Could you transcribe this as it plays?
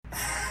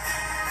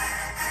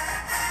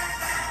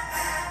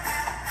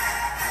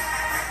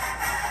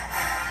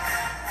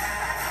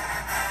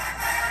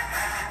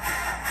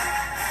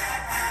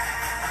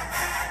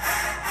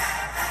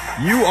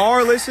You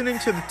are listening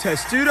to the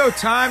Testudo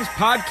Times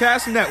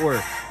Podcast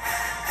Network.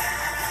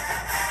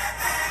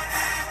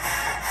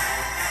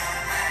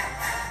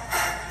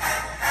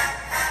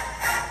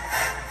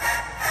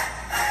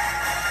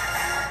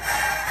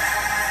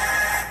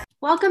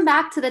 Welcome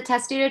back to the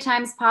Testudo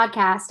Times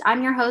Podcast.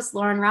 I'm your host,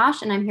 Lauren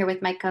Rosh, and I'm here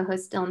with my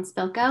co-host, Dylan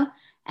Spilko.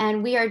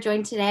 And we are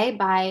joined today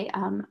by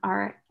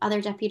our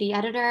other deputy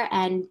editor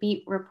and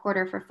beat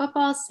reporter for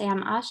football,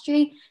 Sam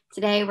Ostry.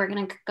 Today, we're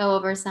going to go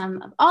over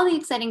some of all the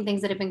exciting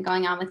things that have been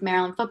going on with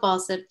Maryland football.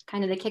 So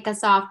kind of to kick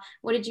us off,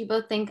 what did you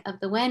both think of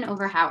the win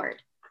over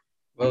Howard?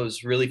 Well, it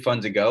was really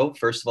fun to go.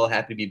 First of all,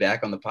 happy to be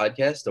back on the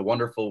podcast. A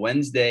wonderful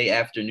Wednesday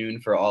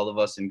afternoon for all of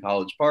us in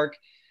College Park.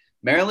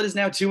 Maryland is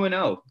now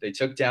 2-0. They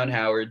took down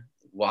Howard,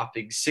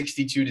 whopping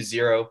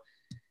 62-0.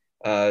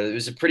 It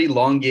was a pretty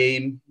long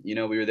game. You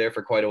know, we were there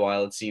for quite a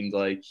while, it seemed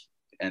like,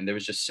 and there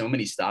was just so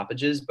many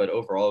stoppages, but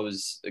overall it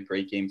was a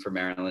great game for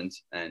Maryland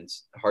and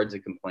hard to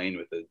complain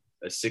with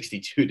a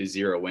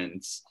 62-0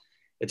 win.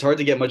 It's hard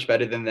to get much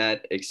better than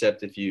that,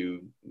 except if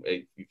you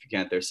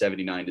count their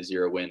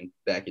 79-0 win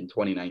back in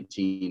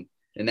 2019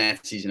 and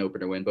that season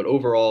opener win. But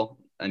overall,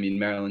 I mean,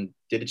 Maryland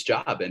did its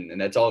job, and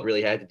that's all it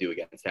really had to do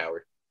against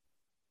Howard.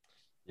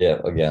 Yeah,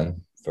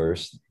 again,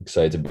 first,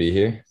 excited to be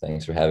here.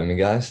 Thanks for having me,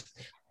 guys.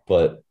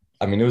 But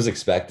I mean, it was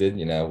expected,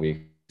 you know,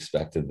 we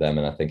expected them.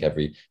 And I think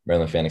every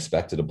Maryland fan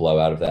expected a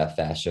blowout of that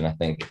fashion. I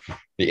think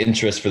the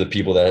interest for the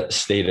people that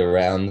stayed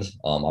around,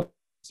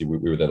 obviously we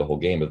were there the whole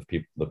game, but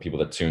the people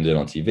that tuned in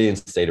on TV and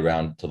stayed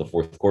around till the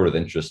fourth quarter, the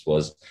interest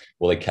was,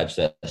 will they catch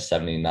that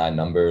 79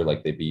 number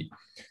like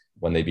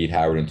when they beat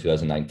Howard in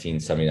 2019,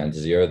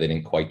 79-0? They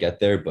didn't quite get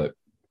there, but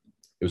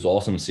it was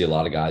awesome to see a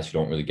lot of guys who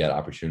don't really get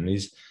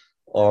opportunities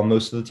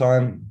most of the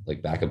time,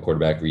 like backup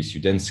quarterback Reese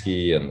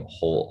Udinsky and a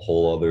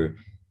whole other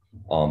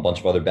bunch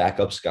of other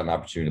backups got an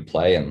opportunity to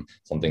play. And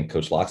something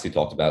Coach Locksley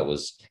talked about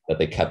was that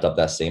they kept up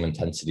that same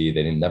intensity.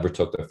 They never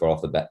took their foot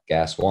off the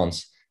gas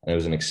once, and it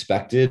was an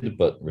expected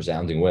but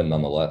resounding win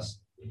nonetheless.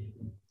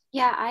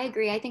 Yeah, I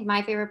agree. I think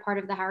my favorite part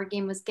of the Howard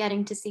game was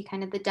getting to see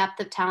kind of the depth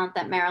of talent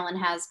that Maryland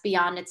has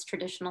beyond its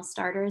traditional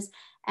starters.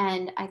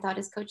 And I thought,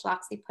 as Coach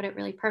Locksley put it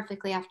really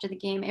perfectly after the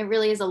game, it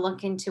really is a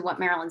look into what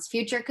Maryland's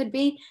future could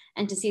be.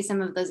 And to see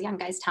some of those young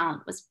guys'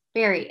 talent was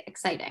very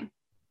exciting.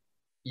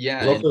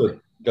 Yeah.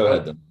 Go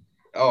ahead, then.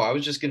 Oh, I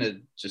was just going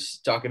to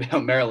talk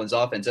about Maryland's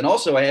offense. And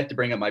also I have to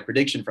bring up my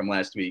prediction from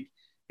last week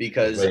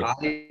because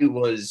I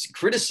was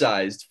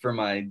criticized for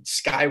my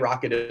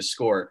skyrocketed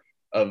score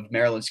of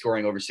Maryland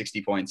scoring over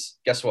 60 points.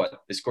 Guess what?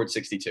 They scored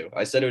 62.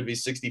 I said it would be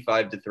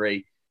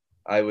 65-3.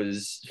 I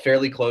was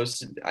fairly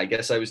close. I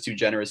guess I was too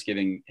generous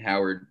giving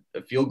Howard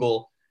a field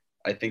goal.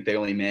 I think they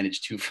only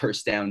managed 2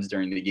 first downs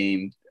during the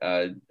game.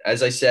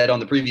 As I said on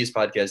the previous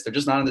podcast, they're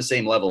just not on the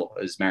same level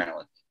as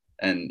Maryland.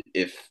 And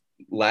if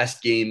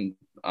last game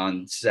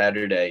on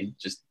Saturday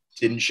just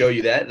didn't show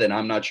you that, then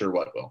I'm not sure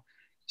what will.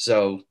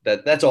 So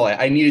that's all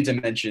I needed to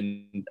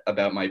mention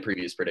about my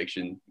previous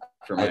prediction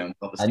for my own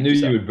self-esteem. I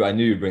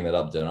knew you'd bring that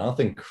up, Dylan. I don't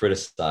think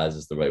criticize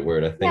is the right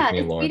word. I think me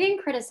and Lauren, we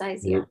didn't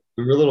criticize you.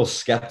 We were a little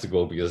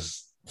skeptical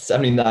because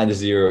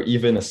 79-0,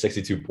 even a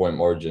 62-point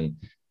margin,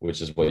 which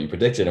is what you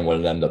predicted and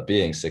what it ended up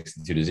being,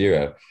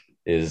 62-0,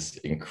 is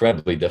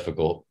incredibly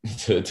difficult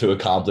to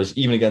accomplish,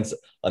 even against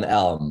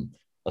a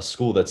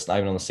school that's not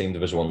even on the same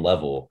Division I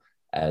level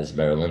as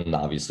Maryland.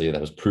 Obviously,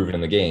 that was proven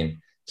in the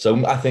game.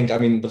 So I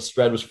mean, the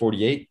spread was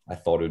 48. I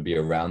thought it would be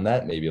around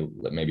that,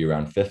 maybe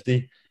around 50.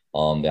 They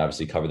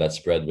obviously covered that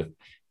spread with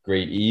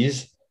great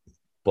ease.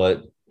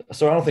 But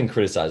so I don't think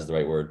criticize is the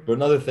right word. But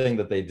another thing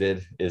that they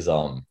did is they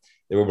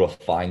were able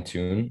to fine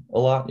tune a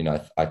lot. You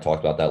know, I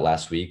talked about that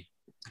last week.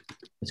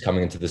 It's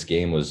coming into this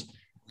game was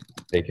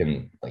they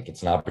can, like,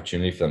 it's an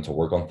opportunity for them to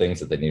work on things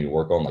that they need to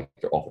work on, like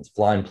their offensive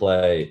line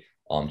play,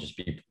 just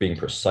being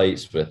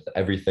precise with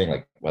everything,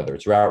 like whether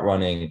it's route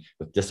running,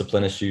 with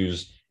discipline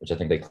issues, which I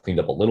think they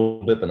cleaned up a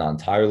little bit, but not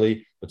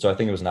entirely. But so I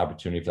think it was an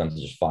opportunity for them to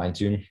just fine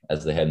tune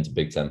as they head into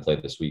Big Ten play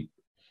this week.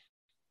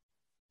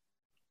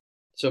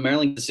 So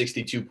Maryland, a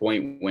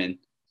 62-point win,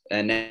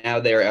 and now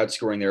they are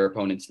outscoring their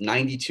opponents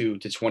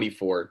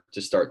 92-24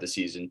 to start the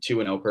season.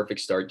 2-0, perfect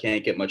start.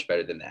 Can't get much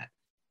better than that.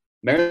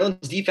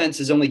 Maryland's defense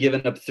has only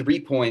given up 3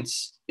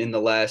 points in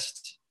the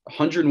last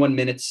 101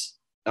 minutes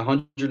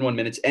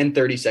and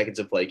 30 seconds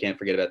of play. Can't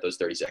forget about those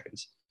 30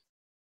 seconds.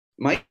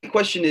 My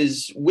question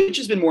is, which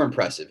has been more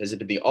impressive? Has it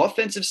been the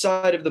offensive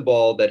side of the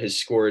ball that has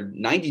scored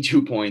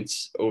 92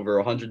 points over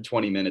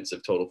 120 minutes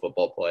of total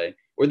football play,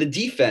 or the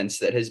defense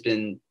that has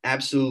been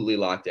absolutely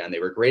locked down? They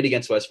were great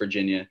against West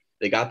Virginia.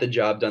 They got the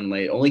job done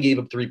late, only gave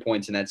up 3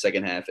 points in that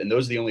second half, and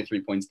those are the only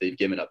 3 points they've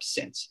given up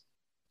since.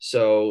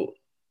 So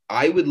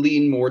I would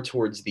lean more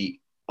towards the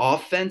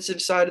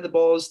offensive side of the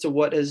ball as to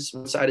what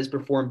side has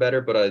performed better,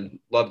 but I'd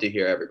love to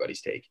hear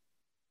everybody's take.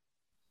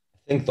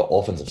 I think the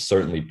offense have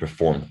certainly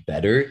performed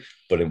better,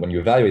 but when you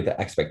evaluate the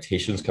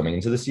expectations coming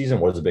into the season,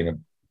 what has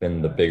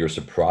been the bigger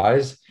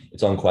surprise?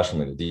 It's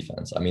unquestionably the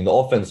defense. I mean, the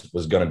offense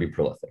was going to be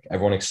prolific.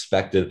 Everyone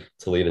expected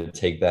Toledo to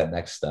take that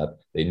next step.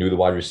 They knew the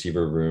wide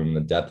receiver room,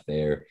 the depth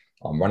there.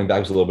 Running back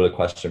was a little bit of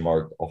question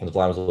mark. Offensive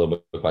line was a little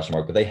bit of a question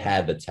mark, but they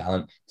had the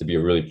talent to be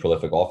a really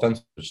prolific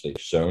offense, which they've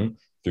shown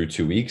through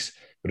 2 weeks.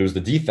 But it was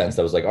the defense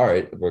that was like, all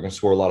right, we're going to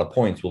score a lot of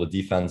points. Will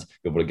the defense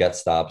be able to get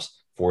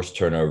stops, force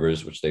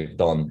turnovers, which they've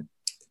done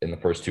in the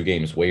first 2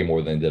 games, way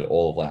more than they did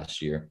all of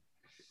last year.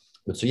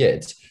 But so, yeah,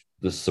 it's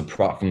the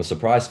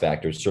surprise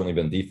factor has certainly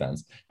been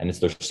defense. And it's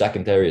their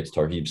secondary. It's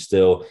Tarheeb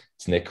Still.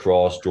 It's Nick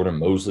Cross. Jordan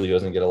Mosley, who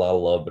doesn't get a lot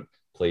of love, but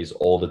plays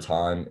all the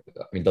time.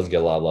 I mean, doesn't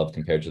get a lot of love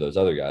compared to those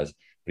other guys,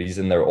 but he's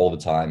in there all the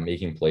time,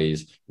 making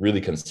plays,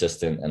 really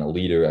consistent, and a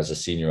leader as a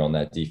senior on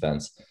that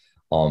defense.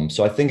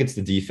 So I think it's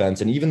the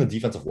defense and even the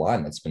defensive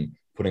line that's been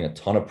putting a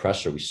ton of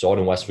pressure. We saw it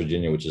in West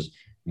Virginia, which is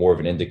more of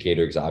an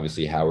indicator because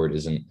obviously Howard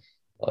isn't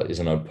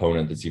an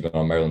opponent that's even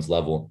on Maryland's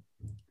level.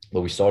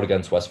 But we saw it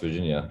against West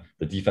Virginia,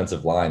 the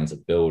defensive line's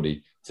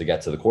ability to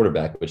get to the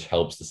quarterback, which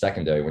helps the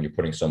secondary when you're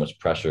putting so much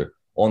pressure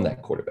on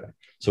that quarterback.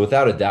 So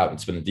without a doubt,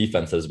 it's been the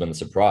defense that has been the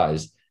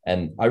surprise.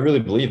 And I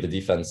really believe the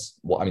defense,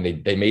 well, I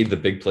mean, they made the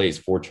big plays,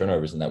 4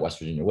 turnovers in that West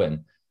Virginia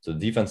win. So the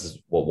defense is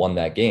what won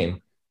that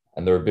game.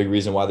 And they're a big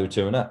reason why they're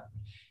 2-0.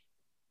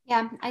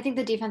 Yeah, I think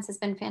the defense has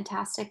been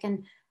fantastic.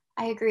 And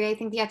I agree. I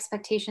think the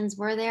expectations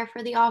were there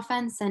for the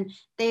offense and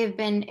they have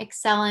been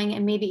excelling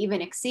and maybe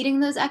even exceeding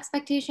those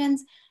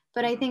expectations.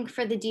 But I think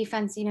for the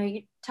defense,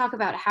 you talk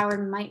about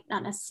Howard might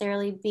not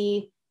necessarily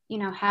be,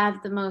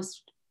 have the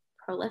most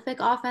prolific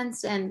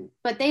offense,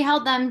 but they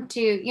held them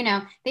to,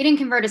 they didn't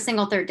convert a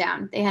single third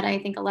down. They had, I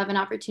think, 11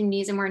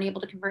 opportunities and weren't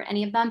able to convert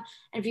any of them.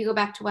 And if you go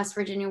back to West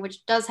Virginia,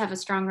 which does have a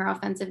stronger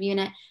offensive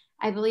unit,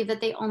 I believe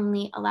that they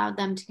only allowed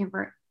them to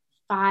convert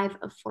 5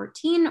 of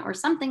 14 or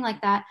something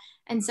like that.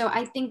 And so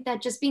I think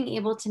that just being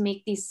able to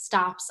make these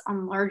stops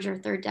on larger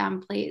third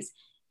down plays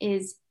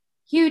is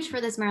huge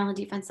for this Maryland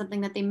defense,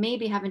 something that they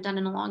maybe haven't done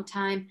in a long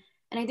time.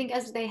 And I think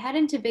as they head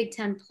into Big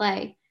Ten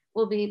play,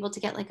 we'll be able to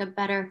get like a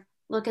better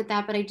look at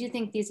that. But I do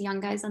think these young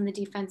guys on the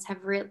defense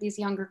these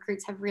young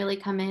recruits have really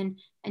come in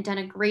and done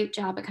a great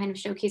job at kind of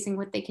showcasing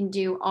what they can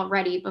do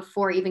already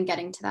before even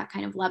getting to that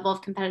kind of level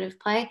of competitive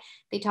play.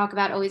 They talk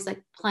about always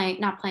like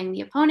not playing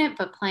the opponent,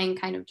 but playing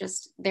kind of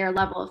just their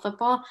level of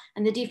football.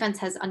 And the defense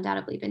has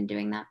undoubtedly been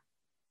doing that.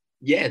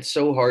 Yeah, it's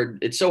so hard.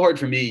 It's so hard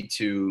for me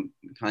to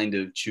kind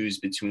of choose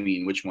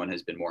between which one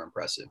has been more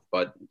impressive.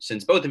 But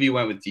since both of you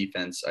went with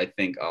defense, I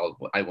think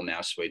I will now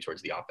sway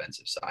towards the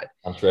offensive side.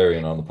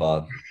 Contrarian on the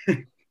pod.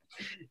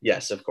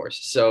 Yes, of course.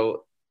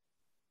 So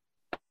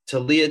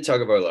Taulia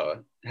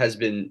Tagovailoa has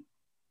been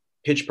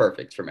pitch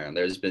perfect for Maryland.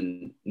 There's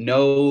been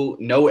no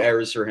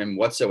errors for him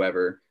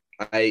whatsoever.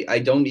 I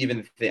don't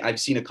even think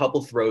I've seen a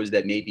couple throws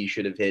that maybe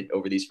should have hit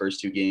over these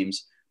first 2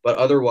 games. But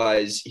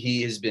otherwise,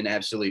 he has been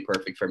absolutely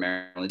perfect for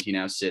Maryland. He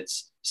now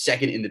sits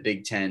second in the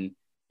Big Ten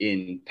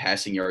in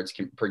passing yards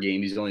per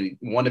game. He's only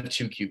one of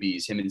 2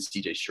 QBs, him and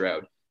CJ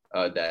Stroud,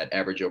 that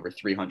average over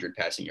 300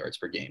 passing yards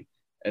per game.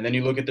 And then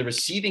you look at the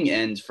receiving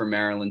end for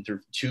Maryland through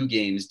 2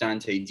 games.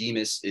 Dante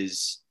Demas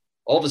is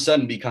all of a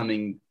sudden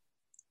becoming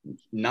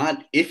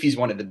not if he's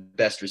one of the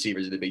best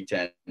receivers in the Big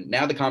Ten.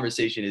 Now the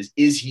conversation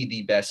is he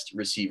the best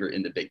receiver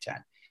in the Big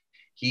Ten?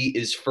 He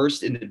is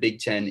first in the Big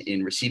Ten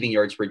in receiving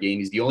yards per game.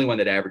 He's the only one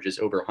that averages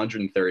over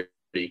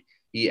 130.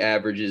 He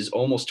averages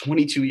almost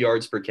 22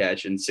 yards per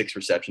catch and 6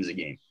 receptions a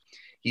game.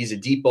 He's a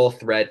deep ball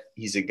threat.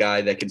 He's a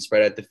guy that can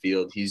spread out the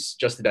field. He's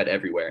just about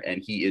everywhere,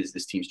 and he is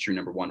this team's true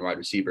number 1 wide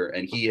receiver.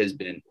 And he has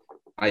been,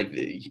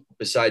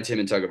 besides him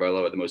and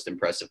Tagovailoa, the most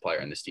impressive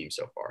player on this team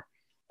so far.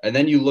 And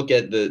then you look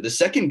at the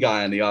second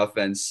guy on the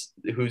offense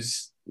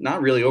who's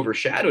not really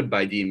overshadowed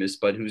by Demas,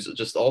 but who's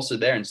just also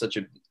there and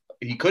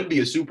he could be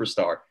a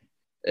superstar.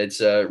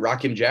 It's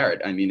Rakim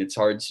Jarrett. I mean, it's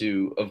hard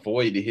to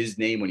avoid his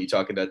name when you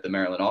talk about the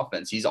Maryland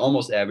offense. He's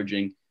almost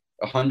averaging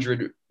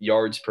 100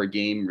 yards per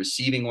game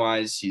receiving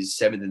wise. He's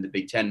 7th in the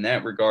Big Ten in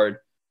that regard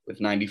with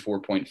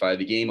 94.5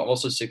 a game,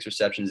 also 6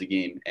 receptions a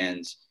game.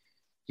 And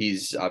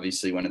he's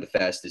obviously one of the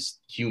fastest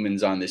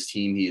humans on this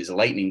team. He is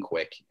lightning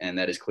quick, and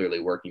that is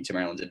clearly working to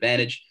Maryland's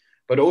advantage.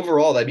 But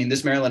overall, I mean,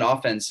 this Maryland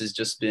offense has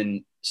just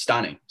been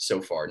stunning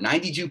so far.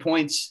 92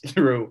 points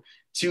through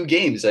 2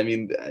 games. I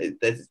mean,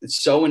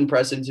 that's so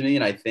impressive to me.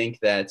 And I think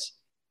that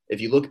if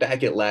you look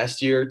back at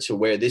last year to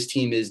where this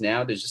team is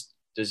now, there's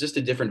just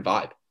a different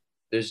vibe.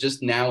 There's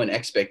just now an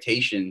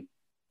expectation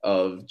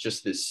of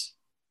just this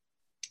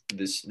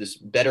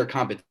better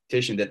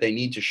competition that they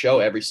need to show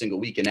every single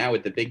week. And now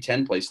with the Big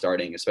Ten play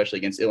starting, especially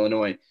against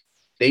Illinois,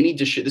 they need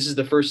to this is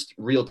the first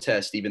real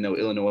test, even though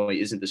Illinois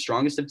isn't the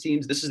strongest of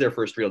teams. This is their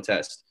first real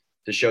test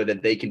to show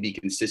that they can be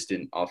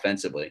consistent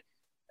offensively.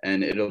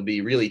 And it'll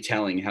be really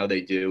telling how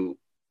they do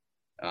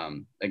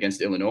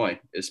against Illinois,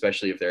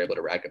 especially if they're able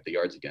to rack up the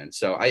yards again.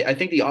 So I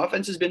think the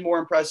offense has been more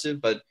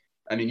impressive, but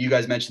I mean, you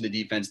guys mentioned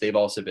the defense. They've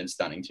also been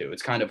stunning too.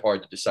 It's kind of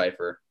hard to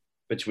decipher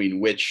between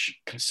which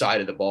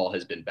side of the ball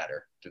has been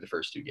better through the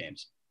first 2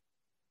 games.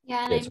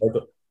 Yeah.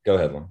 Go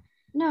ahead, Lauren.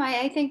 No,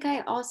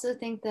 I also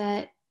think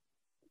that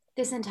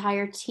this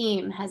entire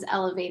team has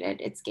elevated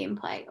its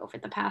gameplay over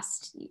the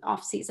past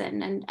off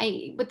season.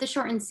 And with the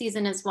shortened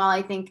season as well,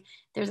 I think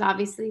there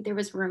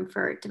was room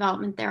for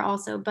development there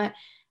also. But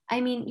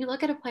I mean, you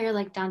look at a player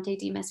like Dante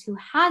Demas, who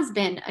has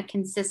been a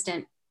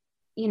consistent,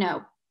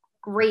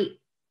 great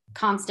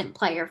constant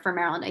player for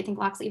Maryland. I think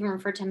Locksley even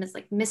referred to him as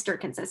like Mr.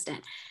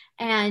 Consistent.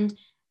 And,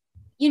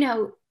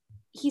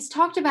 he's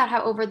talked about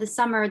how over the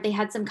summer they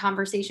had some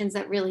conversations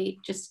that really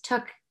just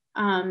took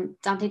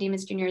Dante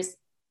Demas Jr.'s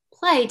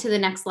play to the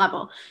next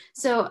level.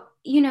 So,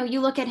 you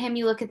look at him,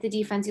 you look at the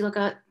defense, you look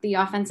at the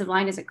offensive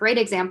line is a great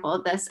example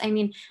of this. I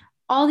mean,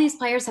 all these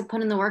players have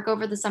put in the work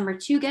over the summer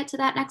to get to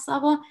that next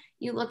level.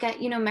 You look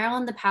at,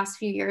 Maryland the past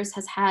few years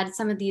has had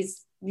some of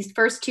these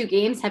first two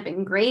games have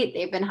been great.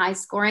 They've been high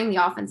scoring.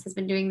 The offense has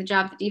been doing the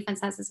job. The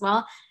defense has as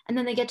well. And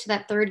then they get to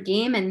that third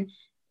game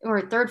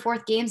or third,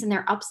 fourth games, and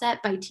they're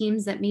upset by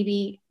teams that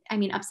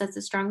upset's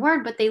a strong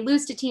word, but they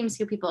lose to teams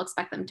who people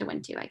expect them to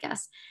win to, I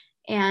guess.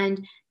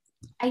 And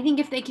I think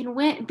if they can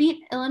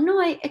beat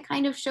Illinois, it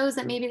kind of shows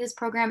that maybe this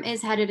program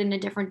is headed in a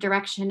different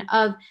direction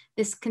of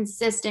this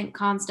consistent,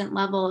 constant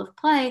level of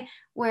play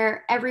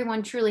where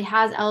everyone truly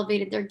has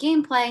elevated their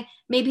gameplay,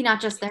 maybe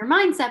not just their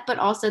mindset, but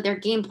also their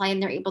gameplay,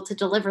 and they're able to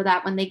deliver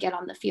that when they get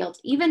on the field.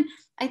 Even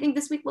I think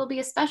this week will be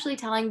especially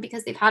telling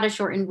because they've had a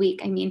shortened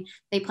week. I mean,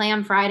 they play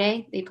on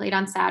Friday, they played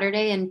on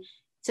Saturday, and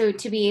so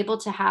to be able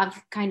to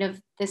have kind of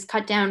this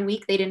cut down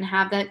week, they didn't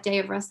have that day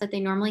of rest that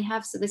they normally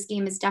have. So this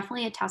game is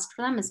definitely a test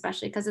for them,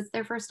 especially because it's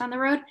their first on the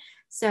road.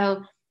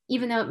 So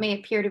even though it may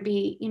appear to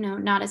be,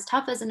 not as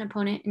tough as an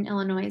opponent in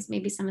Illinois as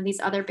maybe some of these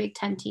other Big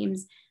Ten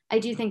teams, I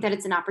do think that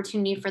it's an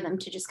opportunity for them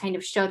to just kind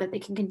of show that they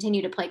can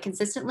continue to play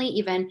consistently,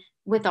 even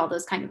with all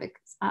those kind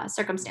of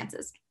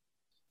circumstances.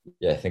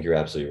 Yeah, I think you're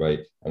absolutely right.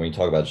 And when you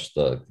talk about just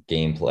the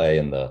gameplay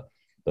and the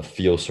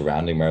feel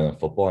surrounding Maryland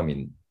football, I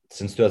mean,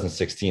 since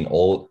 2016,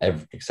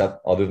 except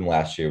other than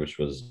last year, which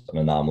was an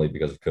anomaly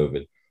because of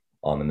COVID,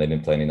 and they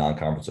didn't play any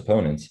non-conference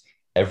opponents,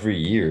 every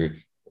year,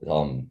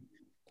 going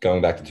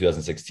back to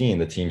 2016,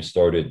 the team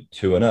started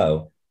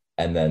 2-0,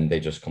 and then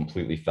they just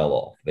completely fell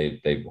off.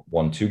 They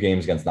won 2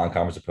 games against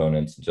non-conference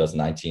opponents. In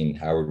 2019,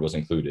 Howard was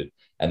included,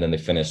 and then they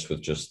finished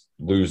with just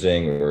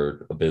losing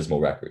or abysmal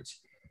records.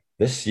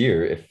 This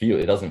year, it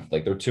doesn't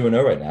like they're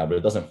 2-0 right now, but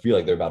it doesn't feel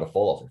like they're about to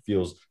fall off. It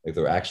feels like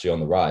they're actually on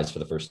the rise for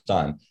the first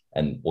time.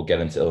 And we'll get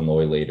into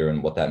Illinois later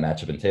and what that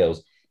matchup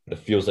entails. But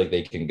it feels like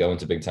they can go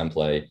into Big Ten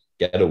play,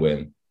 get a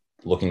win,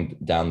 looking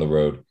down the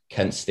road.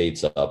 Kent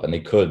State's up, and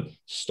they could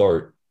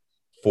start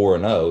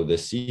 4-0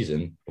 this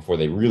season before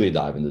they really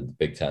dive into the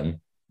Big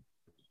Ten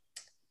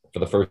for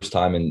the first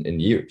time in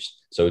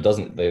years. So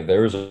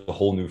there is a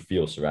whole new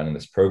feel surrounding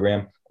this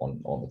program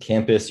on the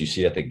campus. You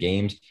see it at the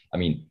games. I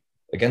mean,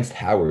 against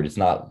Howard, it's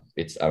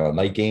a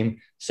night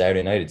game,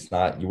 Saturday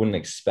night. You wouldn't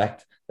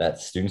expect that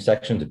student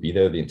section to be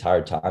there the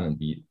entire time and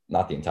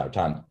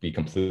be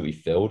completely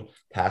filled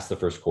past the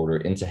first quarter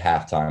into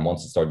halftime.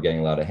 Once it started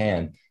getting out of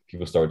hand,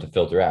 people started to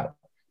filter out.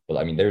 But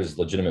I mean, there's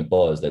legitimate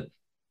buzz that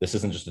this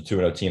isn't just a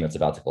 2-0 team that's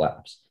about to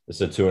collapse. This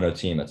is a 2-0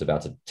 team that's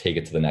about to take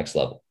it to the next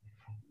level.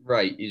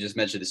 Right. You just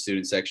mentioned the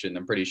student section.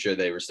 I'm pretty sure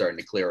they were starting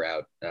to clear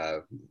out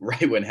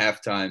right when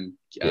halftime,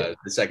 the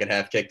second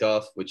half kicked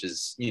off, which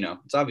is,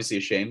 it's obviously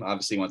a shame.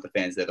 Obviously, you want the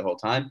fans there the whole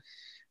time.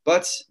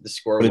 But the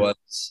score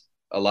was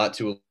a lot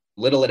too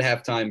little at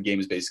halftime. Game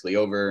is basically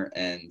over,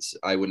 and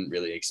I wouldn't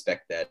really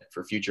expect that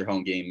for future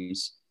home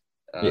games.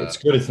 It's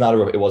good.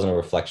 It wasn't a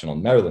reflection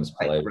on Maryland's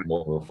play. It was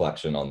more of a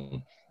reflection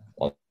on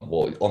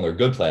their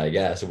good play, I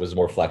guess. It was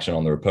more reflection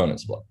on their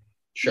opponent's play.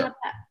 Sure.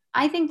 Yeah,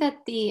 I think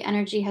that the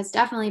energy has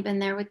definitely been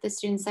there with the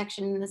student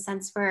section in the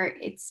sense where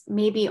it's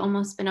maybe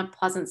almost been a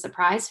pleasant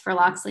surprise for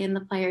Locksley and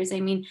the players. I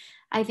mean,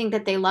 I think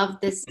that they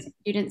love this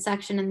student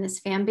section and this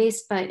fan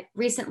base, but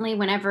recently,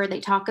 whenever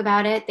they talk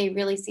about it, they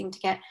really seem to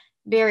get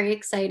very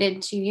excited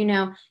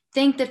to,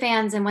 thank the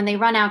fans. And when they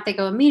run out, they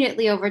go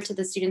immediately over to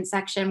the student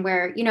section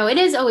where, it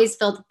is always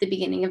filled at the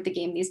beginning of the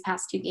game, these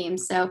past 2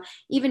 games. So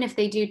even if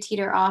they do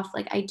teeter off,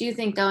 I do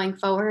think going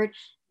forward,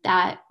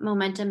 that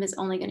momentum is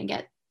only going to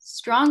get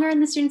stronger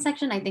in the student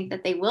section. I think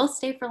that they will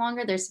stay for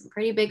longer. There's some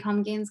pretty big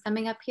home games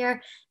coming up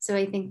here. So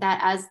I think that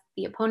as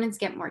the opponents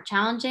get more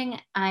challenging,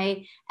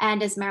 and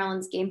as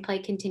Maryland's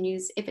gameplay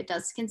continues, if it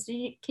does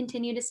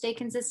continue to stay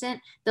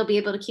consistent, they'll be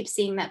able to keep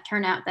seeing that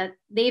turnout that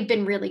they've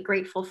been really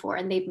grateful for.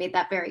 And they've made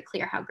that very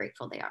clear how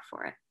grateful they are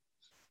for it.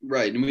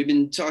 Right. And we've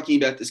been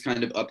talking about this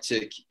kind of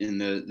uptick in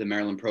the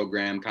Maryland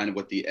program, kind of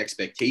what the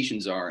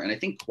expectations are. And I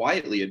think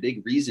quietly a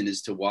big reason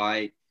as to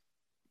why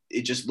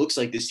it just looks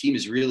like this team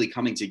is really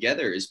coming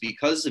together is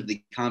because of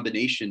the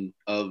combination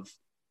of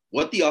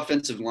what the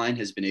offensive line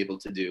has been able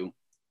to do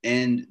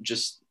and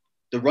just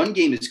the run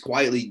game is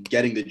quietly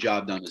getting the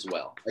job done as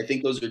well. I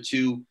think those are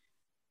two.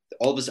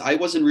 All of us, I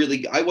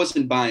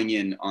wasn't buying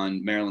in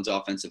on Maryland's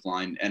offensive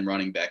line and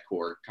running back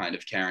core kind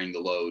of carrying the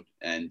load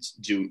and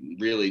doing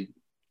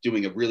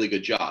a really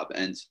good job.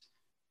 And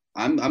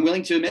I'm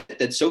willing to admit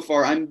that so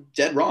far I'm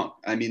dead wrong.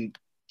 I mean,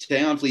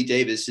 Tayon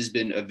Fleet-Davis has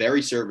been a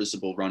very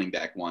serviceable running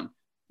back one.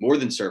 More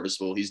than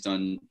serviceable. He's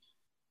done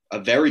a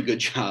very good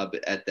job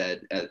at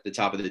the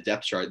top of the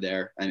depth chart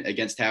there. And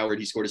against Howard,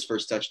 he scored his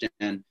first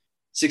touchdown,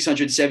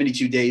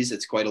 672 days.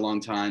 That's quite a long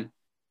time.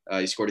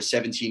 He scored a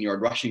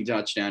 17-yard rushing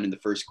touchdown in the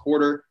first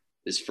quarter.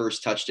 his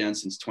first touchdown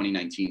since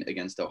 2019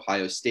 against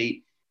Ohio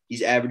State.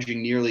 He's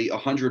averaging nearly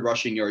 100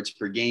 rushing yards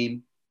per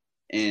game,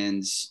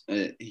 and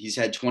he's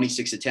had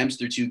 26 attempts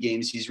through 2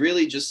 games. He's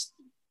really just,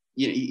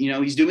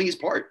 he's doing his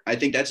part. I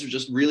think that's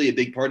just really a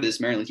big part of this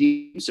Maryland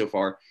team so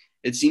far.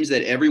 It seems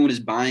that everyone is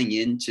buying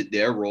into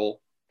their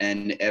role,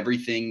 and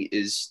everything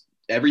is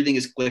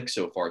clicked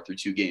so far through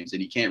 2 games,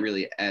 and you can't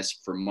really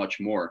ask for much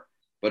more.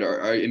 But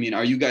are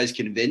you guys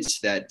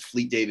convinced that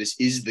Fleet Davis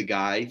is the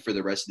guy for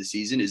the rest of the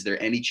season? Is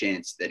there any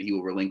chance that he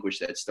will relinquish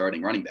that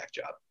starting running back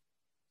job?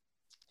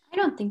 I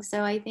don't think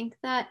so. I think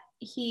that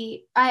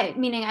I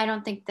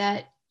don't think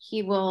that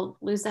he will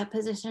lose that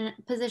position.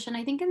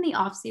 I think in the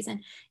off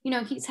season,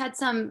 he's had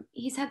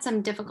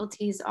some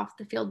difficulties off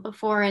the field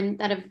before, and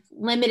that have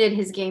limited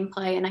his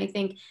gameplay. And I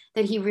think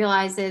that he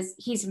realizes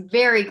he's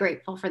very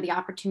grateful for the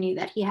opportunity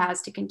that he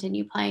has to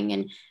continue playing,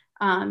 and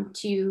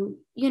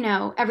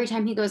every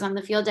time he goes on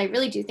the field, I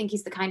really do think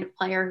he's the kind of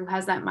player who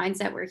has that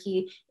mindset where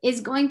he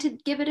is going to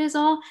give it his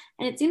all.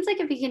 And it seems like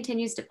if he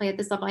continues to play at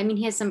this level,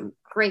 he has some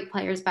great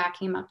players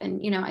backing him up,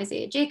 and,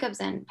 Isaiah Jacobs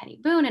and Penny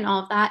Boone and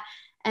all of that,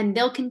 and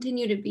they'll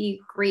continue to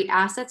be great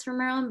assets for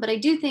Maryland. But I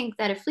do think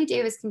that if Fleet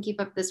Davis can keep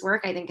up this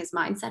work, I think his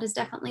mindset is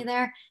definitely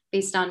there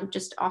based on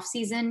just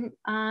off-season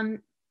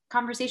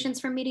conversations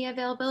for media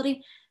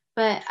availability.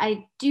 But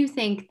I do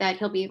think that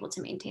he'll be able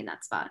to maintain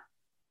that spot.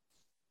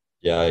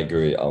 Yeah, I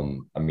agree.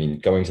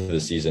 Going into the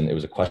season, it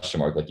was a question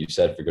mark, like you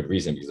said, for good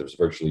reason, because there was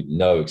virtually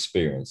no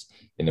experience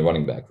in the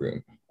running back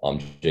room.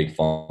 Jake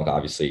Funk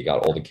obviously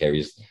got all the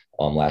carries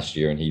last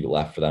year, and he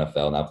left for the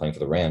NFL, now playing for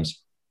the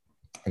Rams.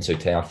 And so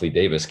Tayon Fleet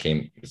Davis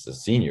came as a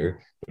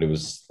senior, but it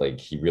was like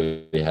he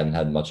really hadn't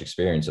had much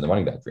experience in the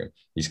running back room.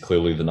 He's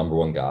clearly the number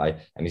one guy,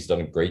 and he's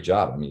done a great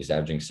job. He's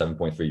averaging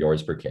 7.3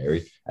 yards per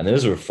carry, and that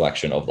is a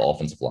reflection of the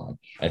offensive line.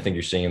 I think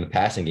you're seeing in the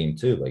passing game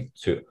too,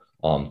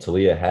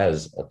 Taulia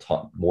has a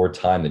ton more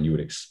time than you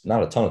would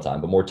not a ton of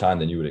time, but more time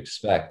than you would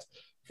expect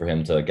for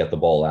him to get the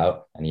ball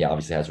out. And he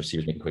obviously has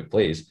receivers making quick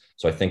plays.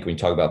 So I think when you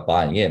talk about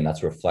buying in,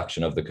 that's a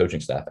reflection of the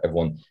coaching staff.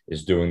 Everyone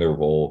is doing their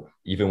role,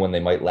 even when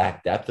they might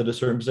lack depth at a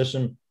certain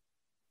position.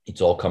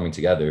 It's all coming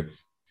together.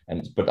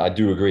 But I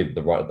do agree that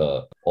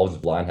the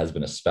offensive line has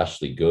been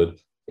especially good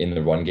in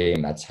the run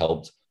game. That's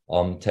helped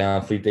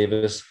Tayon Fleet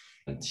Davis.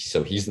 And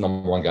so he's the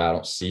number one guy. I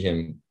don't see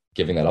him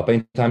giving that up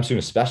anytime soon,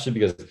 especially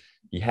because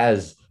he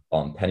has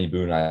Penny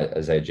Boone,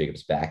 Isaiah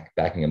Jacobs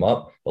backing him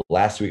up. But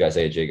last week,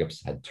 Isaiah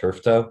Jacobs had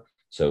turf toe,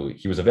 so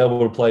he was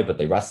available to play, but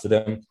they rested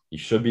him. He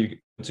should be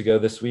good to go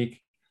this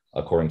week,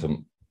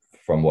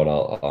 from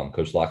what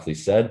Coach Locksley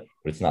said.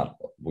 But it's not.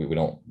 We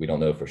don't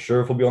know for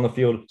sure if he'll be on the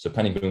field. So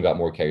Penny Boone got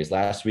more carries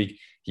last week.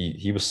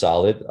 He was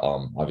solid.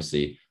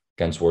 Obviously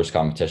against worse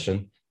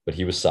competition, but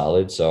he was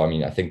solid. So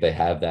I think they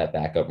have that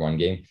backup run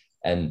game.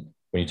 And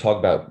when you talk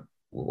about,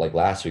 like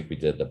last week, we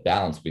did the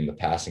balance between the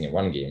passing and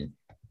run game.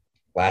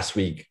 Last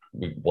week,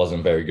 we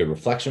wasn't a very good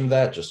reflection of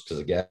that, just because,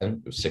 again,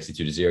 it was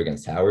 62-0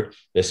 against Howard.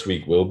 This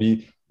week we'll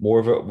be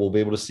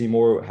able to see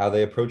more how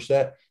they approach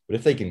that. But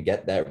if they can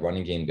get that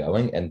running game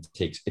going, and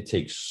it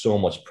takes so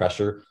much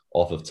pressure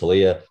off of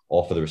Taulia,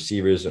 off of the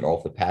receivers, and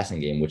off the passing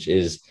game, which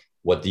is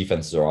what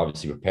defenses are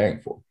obviously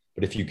preparing for.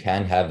 But if you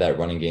can have that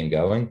running game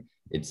going,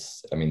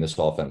 this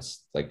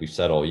offense, like we've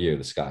said all year,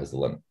 the sky's the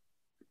limit.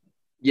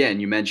 Yeah, and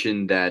you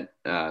mentioned that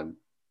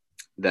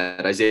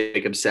that Isaiah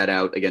Jacobs sat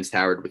out against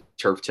Howard with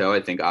turf toe.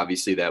 I think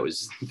obviously that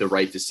was the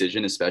right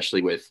decision,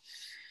 especially with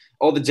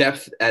all the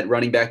depth at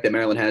running back that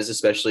Maryland has,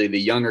 especially the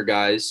younger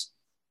guys.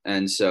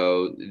 And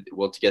so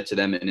to get to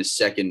them in a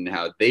second,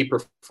 how they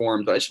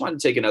performed. But I just wanted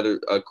to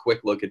take a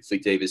quick look at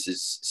Fleet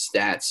Davis's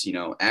stats.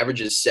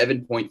 Averages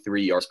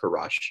 7.3 yards per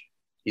rush.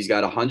 He's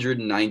got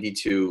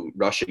 192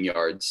 rushing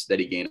yards that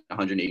he gained,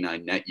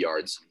 189 net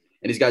yards.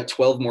 And he's got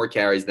 12 more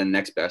carries than the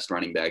next best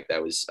running back.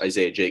 That was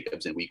Isaiah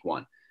Jacobs in week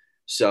 1.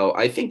 So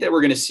I think that we're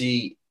going to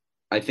see,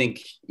 a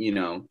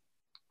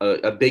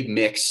big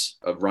mix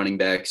of running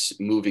backs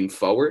moving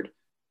forward.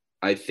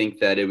 I think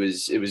that it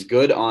was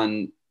good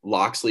on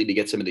Locksley to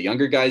get some of the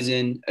younger guys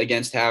in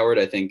against Howard.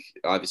 I think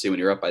obviously when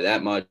you're up by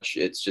that much,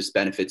 it's just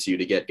benefits you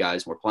to get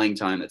guys more playing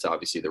time. That's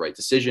obviously the right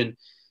decision.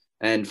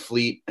 And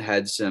Fleet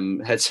had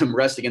some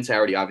rest against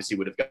Howard. He obviously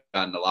would have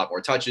gotten a lot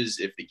more touches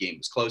if the game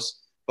was close.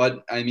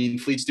 But,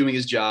 Fleet's doing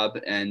his job,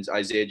 and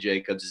Isaiah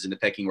Jacobs is in the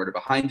pecking order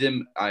behind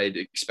him. I'd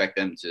expect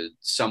them to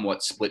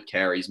somewhat split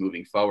carries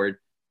moving forward.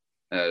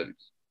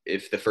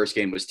 If the first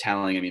game was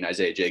telling,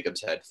 Isaiah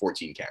Jacobs had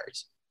 14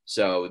 carries.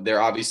 So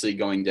they're obviously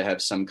going to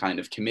have some kind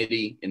of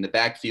committee in the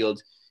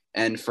backfield.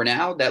 And for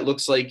now, that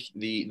looks like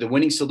the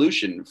winning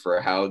solution for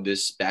how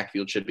this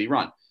backfield should be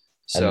run.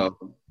 So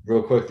and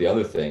real quick, the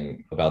other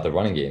thing about the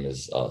running game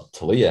is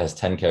Taulia has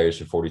 10 carries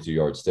for 42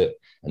 yards too.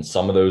 And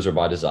some of those are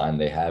by design.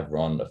 They have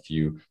run a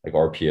few like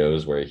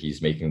RPOs where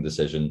he's making the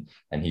decision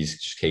and he's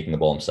just taking the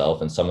ball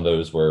himself. And some of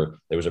those where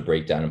there was a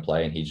breakdown in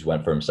play and he just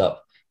went for himself.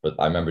 But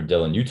I remember,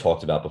 Dylan, you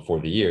talked about before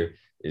the year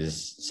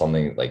is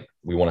something like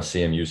we want to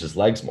see him use his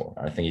legs more.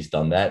 And I think he's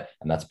done that.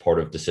 And that's part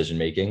of decision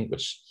making,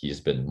 which he's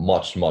been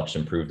much, much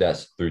improved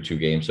at through 2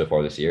 games so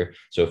far this year.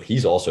 So if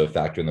he's also a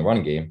factor in the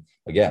running game,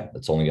 again,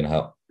 that's only going to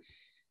help.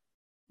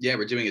 Yeah,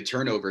 we're doing a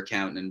turnover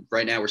count, and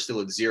right now we're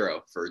still at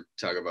 0 for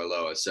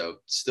Tagovailoa. So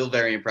still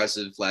very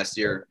impressive. Last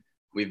year,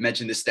 we've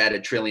mentioned this stat a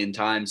trillion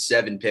times,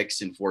 7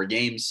 picks in 4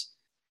 games.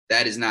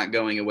 That is not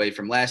going away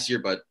from last year,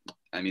 but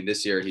I mean,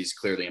 this year he's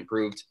clearly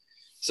improved.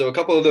 So a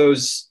couple of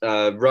those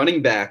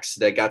running backs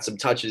that got some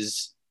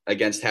touches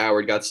against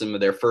Howard got some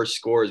of their first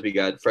scores. We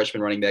got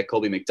freshman running back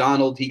Colby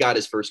McDonald. He got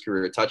his first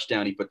career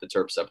touchdown. He put the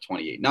Terps up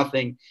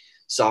 28-0.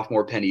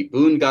 Sophomore Penny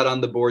Boone got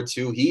on the board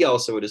too. He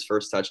also had his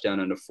first touchdown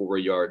on a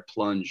 4-yard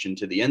plunge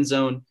into the end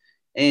zone.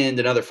 And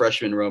another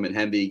freshman, Roman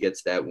Hemby,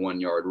 gets that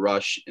 1-yard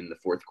rush in the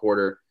fourth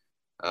quarter.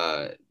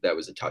 That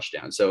was a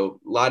touchdown. So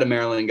a lot of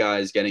Maryland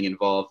guys getting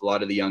involved, a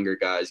lot of the younger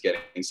guys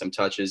getting some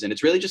touches. And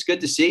it's really just good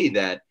to see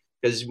that,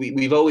 because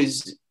we've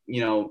always,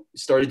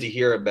 started to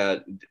hear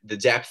about the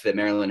depth that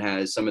Maryland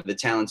has, some of the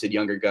talented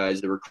younger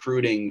guys, the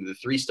recruiting, the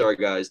 3-star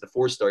guys, the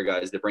 4-star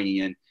guys they're bringing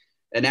in.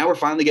 And now we're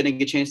finally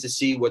getting a chance to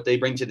see what they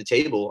bring to the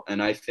table.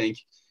 And I think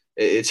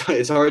it's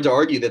hard to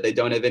argue that they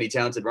don't have any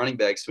talented running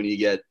backs when you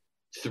get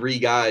 3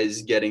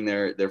 guys getting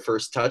their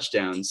first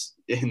touchdowns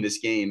in this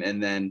game.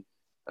 And then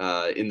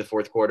in the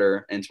fourth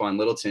quarter, Antoine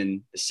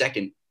Littleton, the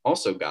second,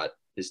 also got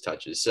his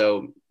touches.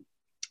 So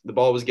the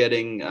ball was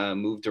getting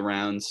moved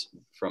around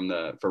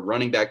for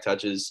running back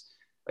touches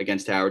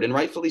against Howard, and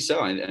rightfully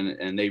so.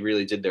 And they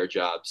really did their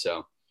job.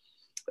 So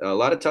a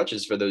lot of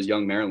touches for those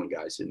young Maryland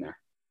guys in there.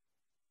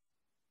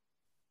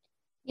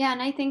 Yeah,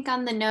 and I think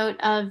on the note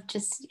of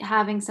just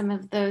having some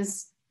of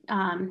those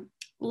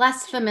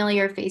less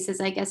familiar faces,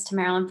 I guess, to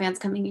Maryland fans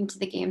coming into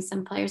the game,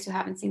 some players who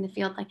haven't seen the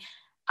field, like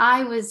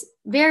I was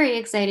very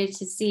excited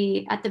to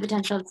see at the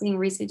potential of seeing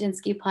Reese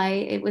Udinski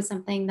play. It was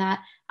something that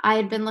I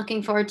had been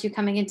looking forward to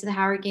coming into the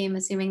Howard game,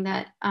 assuming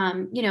that,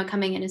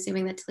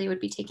 assuming that Taulia would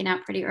be taken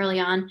out pretty early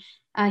on.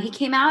 He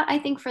came out, I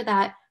think, for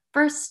that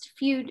first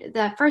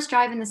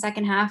drive in the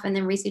second half, and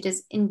then Reese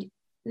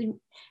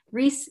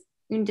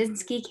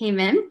Udinski came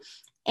in.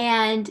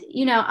 And,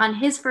 on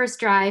his first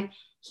drive,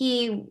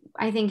 he,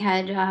 I think,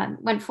 had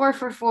went 4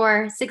 for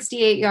 4,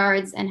 68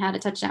 yards, and had a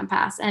touchdown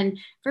pass. And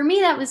for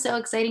me, that was so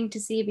exciting to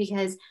see,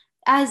 because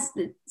as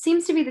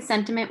seems to be the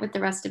sentiment with the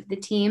rest of the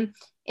team,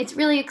 it's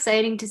really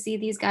exciting to see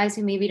these guys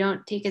who maybe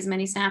don't take as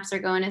many snaps or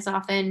go in as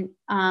often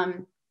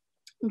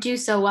do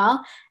so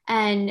well.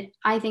 And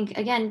I think,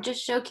 again,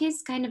 just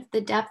showcase kind of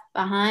the depth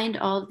behind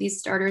all of these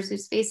starters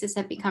whose faces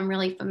have become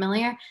really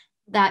familiar,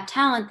 that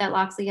talent that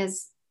Locksley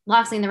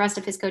and the rest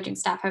of his coaching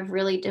staff have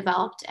really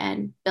developed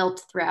and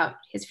built throughout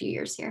his few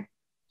years here.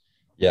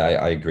 Yeah,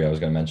 I agree. I was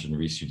going to mention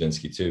Reese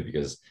Udinski too,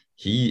 because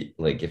he,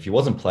 if he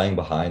wasn't playing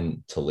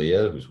behind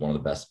Taulia, who's one of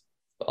the best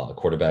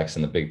quarterbacks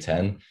in the Big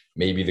Ten,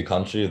 maybe the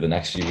country, the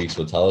next few weeks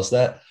will tell us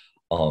that,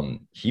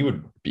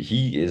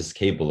 he is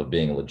capable of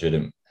being a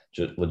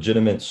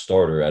legitimate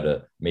starter at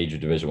a major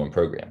Division I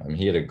program. I mean,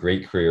 he had a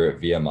great career at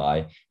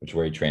VMI, which is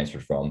where he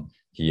transferred from.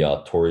 He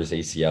tore his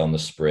ACL in the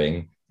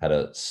spring, had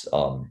a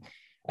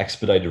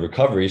expedited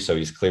recovery, so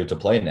he's cleared to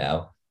play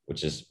now,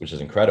 which is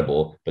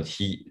incredible. But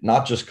he,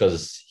 not just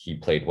because he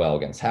played well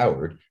against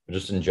Howard, but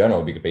just in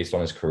general, because based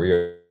on his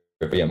career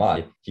at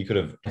VMI, he could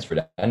have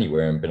transferred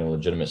anywhere and been a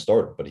legitimate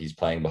starter. But he's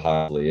playing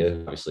behind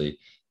Leah, obviously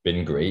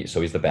been great,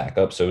 so he's the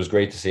backup. So it was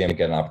great to see him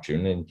get an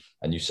opportunity.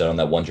 And you said on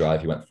that one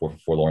drive, he went 4 for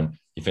 4, Lauren.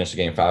 He finished the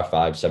game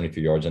 5-5,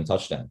 73 yards and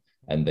touchdown.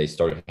 And they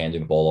started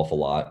handing the ball off a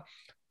lot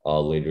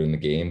later in the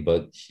game.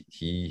 But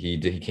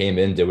he came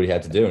in, did what he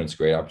had to do, and it's a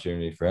great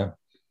opportunity for him.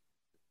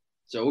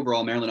 So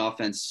overall, Maryland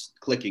offense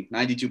clicking,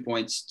 92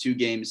 points, 2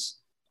 games.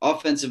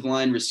 Offensive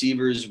line,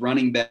 receivers,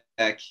 running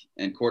back,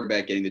 and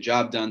quarterback getting the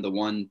job done. The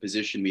one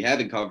position we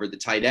haven't covered, the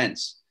tight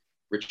ends.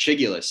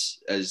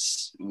 Ridiculous,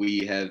 as we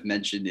have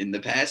mentioned in the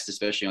past,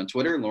 especially on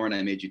Twitter. Lauren,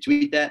 I made you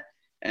tweet that.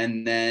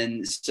 And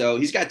then, so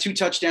he's got 2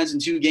 touchdowns in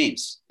 2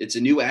 games. It's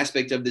a new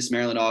aspect of this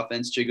Maryland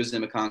offense.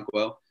 Chigozie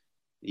Okonkwo.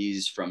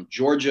 He's from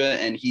Georgia,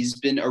 and he's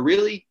been a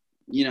really,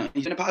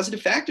 he's been a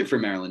positive factor for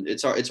Maryland.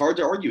 It's hard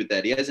to argue with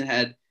that. He hasn't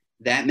had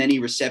that many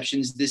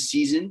receptions this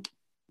season,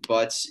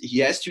 but he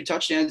has 2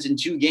 touchdowns in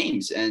 2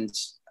 games. And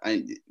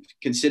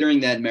considering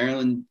that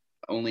Maryland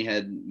only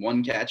had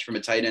 1 catch from a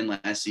tight end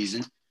last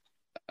season,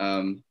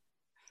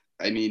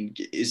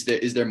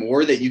 is there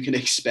more that you can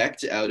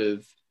expect out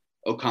of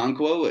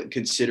Okonkwo,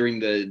 considering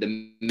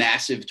the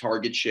massive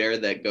target share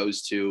that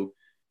goes to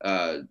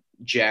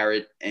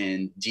Jarrett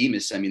and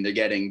Demas? I mean, they're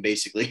getting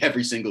basically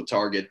every single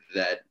target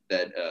that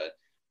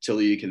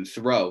Taulia can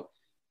throw.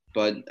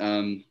 But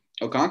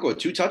Okonkwo,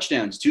 2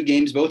 touchdowns, 2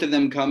 games, both of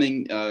them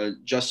coming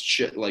just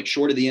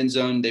short of the end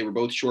zone. They were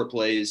both short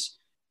plays.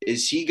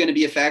 Is he going to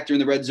be a factor in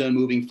the red zone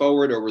moving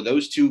forward, or were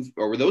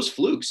those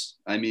flukes?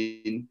 I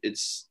mean,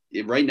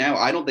 right now,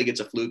 I don't think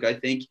it's a fluke. I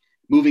think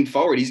moving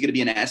forward, he's going to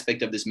be an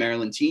aspect of this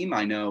Maryland team.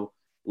 I know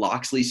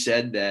Locksley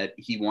said that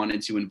he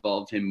wanted to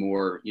involve him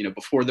more,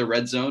 before the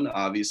red zone,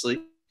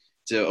 obviously,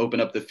 to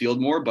open up the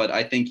field more. But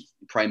I think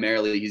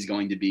primarily he's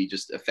going to be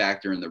just a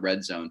factor in the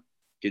red zone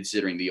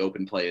considering the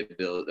open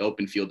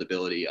field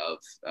ability of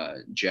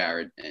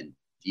Jared and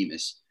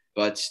Demus.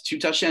 But 2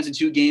 touchdowns in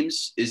 2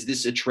 games. Is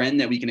this a trend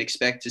that we can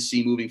expect to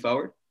see moving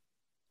forward?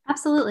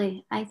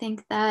 Absolutely. I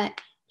think that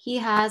he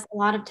has a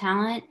lot of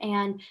talent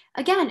and,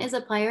 again, is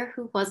a player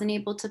who wasn't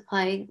able to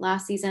play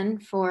last season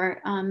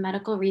for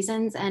medical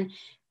reasons and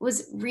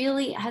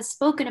has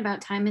spoken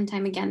about time and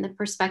time again the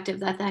perspective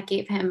that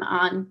gave him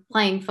on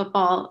playing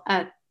football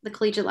at the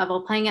collegiate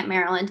level, playing at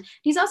Maryland.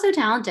 He's also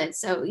talented.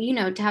 So,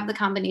 to have the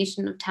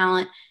combination of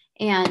talent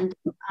and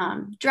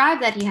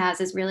drive that he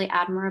has is really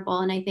admirable.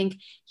 And I think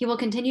he will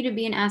continue to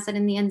be an asset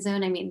in the end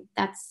zone. I mean,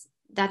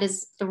 that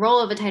is the role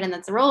of a tight end.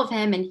 That's the role of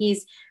him. And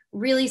he's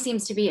really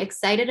seems to be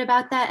excited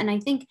about that. And I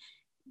think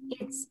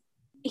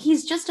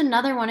he's just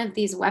another one of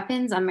these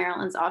weapons on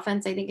Maryland's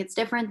offense. I think it's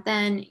different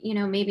than,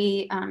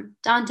 maybe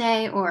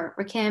Dante or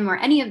Rakim or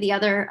any of the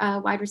other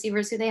wide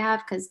receivers who they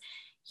have, because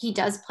he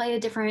has a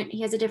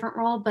different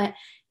role. But,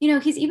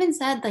 he's even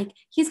said like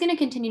he's going to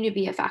continue to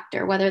be a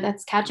factor, whether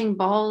that's catching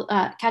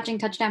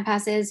touchdown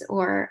passes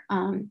or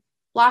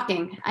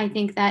blocking. I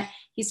think that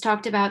he's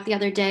talked about the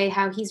other day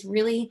how he's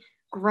really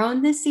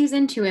grown this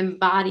season to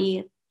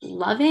embody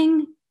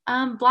loving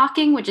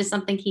blocking, which is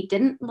something he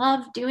didn't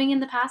love doing in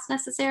the past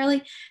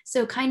necessarily.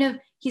 So kind of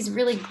he's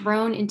really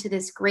grown into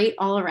this great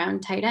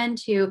all-around tight end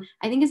who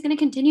I think is going to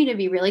continue to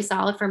be really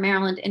solid for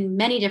Maryland in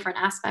many different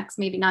aspects,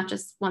 maybe not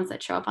just ones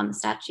that show up on the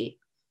stat sheet.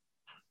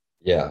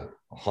 Yeah,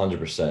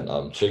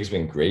 100%. Chig's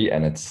been great,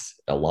 and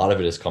a lot of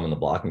it has come in the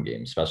blocking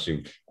game,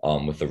 especially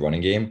with the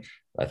running game.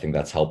 I think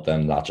that's helped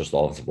them, not just the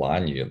offensive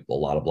line. You get a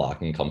lot of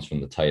blocking comes from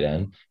the tight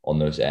end on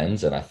those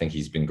ends. And I think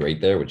he's been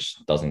great there,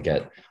 which doesn't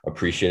get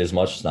appreciated as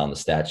much. It's not on the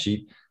stat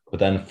sheet. But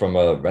then from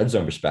a red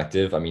zone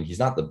perspective, I mean, he's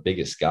not the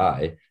biggest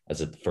guy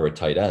for a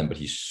tight end, but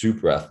he's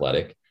super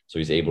athletic. So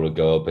he's able to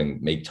go up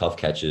and make tough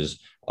catches,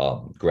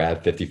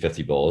 grab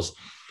 50-50 balls.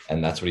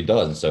 And that's what he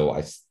does. And so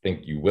I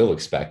think you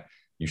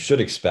should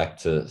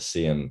expect to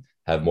see him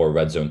have more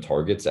red zone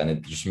targets. And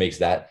it just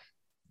makes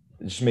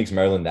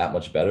Maryland that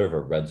much better of a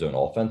red zone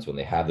offense when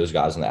they have those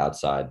guys on the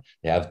outside.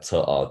 They have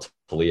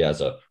Talia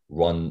as a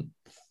run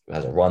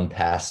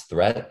pass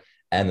threat,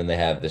 and then they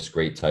have this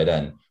great tight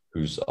end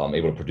who's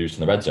able to produce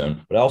in the red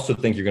zone. But I also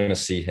think you're going to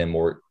see him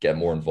get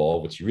more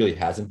involved, which he really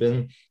hasn't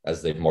been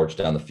as they've marched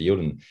down the field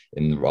and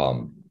in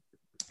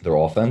their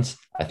offense.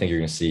 I think you're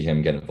going to see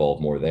him get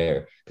involved more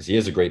there because he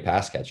is a great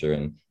pass catcher,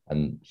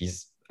 and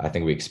I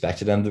think we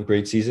expected him to have a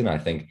great season. I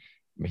think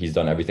he's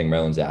done everything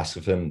Maryland's asked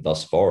of him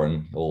thus far,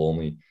 and he'll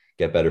only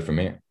get better from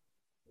here.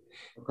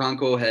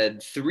 Okonkwo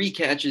had 3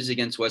 catches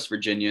against West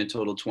Virginia,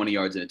 total 20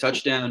 yards and a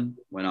touchdown.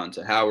 Went on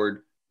to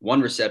Howard,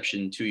 1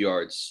 reception, 2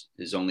 yards,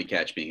 his only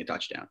catch being a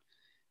touchdown.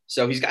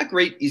 So he's got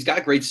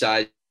great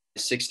size,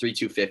 6'3",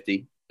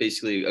 250,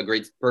 basically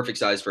perfect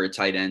size for a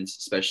tight end,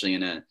 especially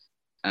in a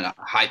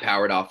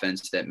high-powered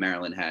offense that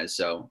Maryland has.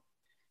 So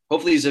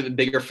hopefully he's a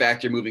bigger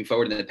factor moving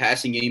forward in the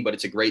passing game, but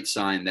it's a great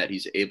sign that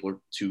he's able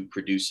to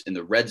produce in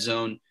the red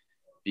zone,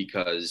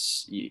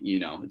 because,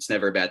 it's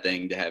never a bad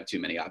thing to have too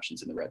many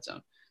options in the red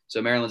zone.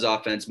 So Maryland's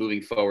offense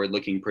moving forward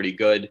looking pretty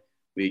good.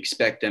 We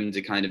expect them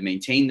to kind of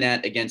maintain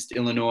that against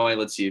Illinois.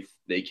 Let's see if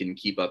they can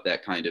keep up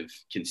that kind of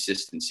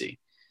consistency.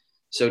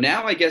 So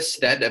now I guess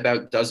that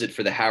about does it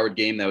for the Howard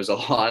game. That was a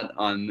lot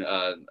on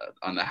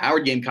the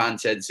Howard game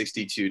content,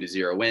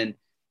 62-0 win,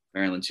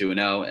 Maryland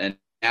 2-0. And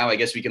now I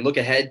guess we can look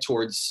ahead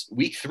towards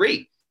week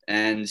 3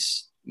 and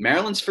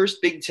Maryland's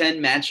first Big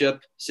Ten matchup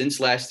since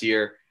last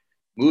year.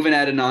 Moving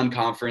out of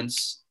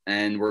non-conference,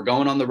 and we're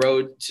going on the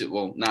road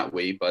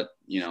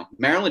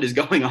Maryland is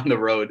going on the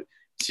road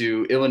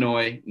to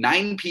Illinois,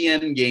 9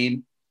 p.m.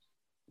 game,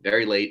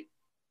 very late.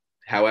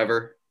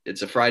 However,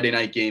 it's a Friday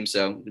night game,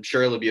 so I'm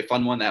sure it'll be a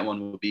fun one. That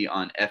one will be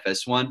on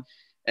FS1.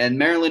 And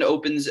Maryland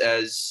opens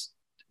as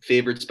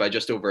favorites by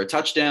just over a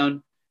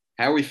touchdown.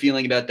 How are we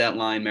feeling about that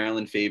line?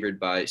 Maryland favored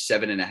by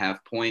 7.5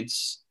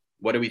 points.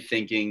 What are we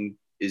thinking?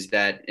 Is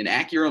that an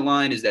accurate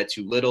line? Is that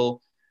too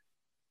little?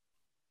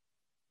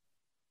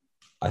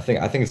 I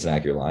think it's an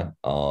accurate line.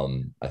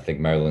 I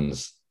think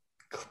Maryland's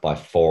by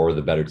far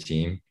the better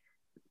team.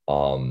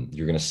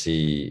 You're gonna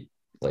see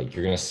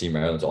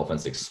Maryland's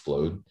offense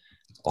explode.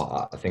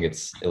 I think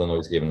it's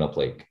Illinois giving up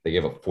they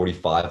gave up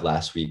 45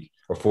 last week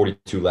or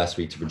 42 last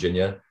week to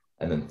Virginia,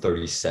 and then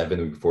 37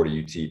 the week before to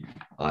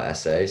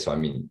UTSA. So I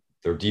mean,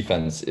 their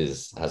defense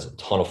has a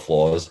ton of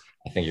flaws.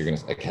 I think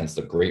against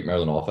a great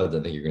Maryland offense,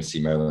 I think you're gonna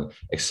see Maryland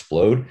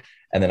explode.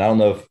 And then I don't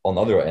know if on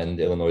the other end,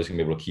 Illinois is going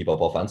to be able to keep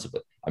up offensively.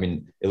 I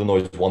mean,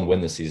 Illinois' 1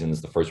 win this season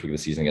is the first week of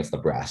the season against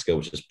Nebraska,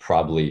 which is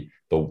probably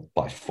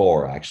by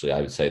far, actually, I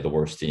would say the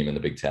worst team in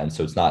the Big Ten.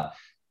 So it's not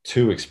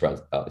too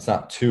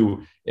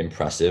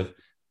impressive.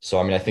 So,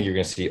 I mean, I think you're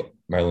going to see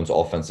Maryland's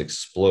offense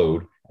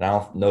explode. And I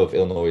don't know if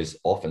Illinois'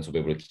 offense will be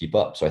able to keep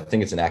up. So I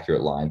think it's an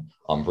accurate line.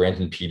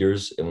 Brandon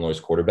Peters, Illinois'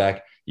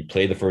 quarterback, he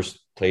played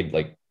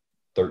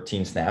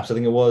 13 snaps, I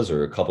think it was,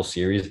 or a couple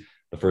series,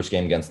 the first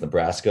game against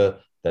Nebraska,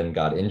 then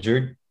got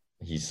injured.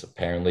 He's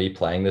apparently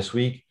playing this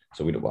week.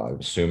 So I'm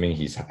assuming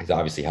he's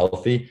obviously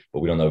healthy,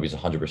 but we don't know if he's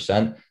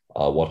 100%.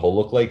 What he'll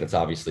look like, that's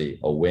obviously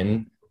a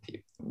win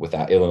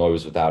Illinois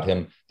was without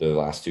him the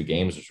last two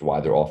games, which is why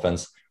their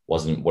offense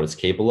wasn't what it's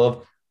capable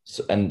of.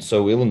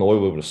 So Illinois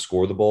were able to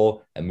score the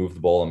ball and move the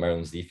ball on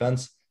Maryland's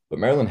defense. But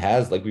Maryland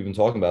has, like we've been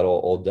talking about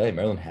all day,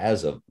 Maryland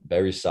has a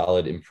very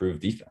solid, improved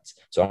defense.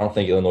 So I don't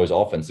think Illinois'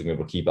 offense is going to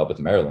be able to keep up with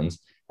Maryland's.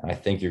 And I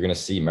think you're going to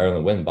see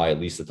Maryland win by at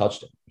least a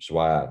touchdown, which is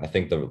why I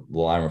think the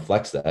line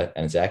reflects that,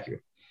 and it's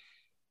accurate.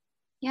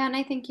 Yeah, and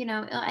I think,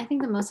 I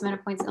think the most amount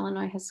of points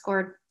Illinois has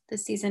scored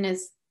this season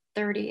is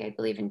 30, I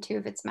believe, in two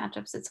of its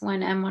matchups. It's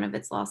won and one of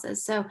its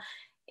losses. So,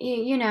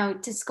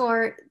 to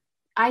score,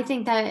 I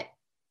think that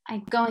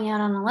I'm going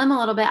out on a limb a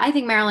little bit. I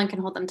think Maryland can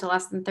hold them to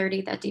less than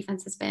 30. That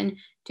defense has been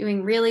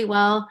doing really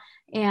well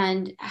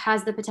and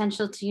has the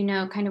potential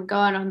to, kind of go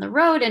out on the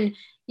road. And,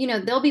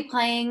 they'll be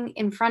playing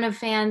in front of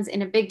fans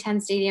in a Big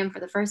Ten stadium for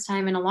the first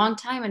time in a long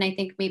time. And I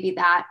think maybe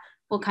that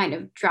will kind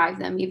of drive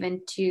them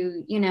even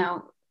to,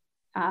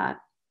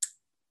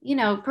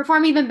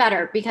 perform even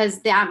better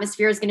because the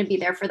atmosphere is going to be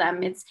there for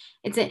them. It's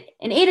an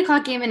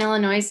 8:00 game in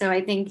Illinois. So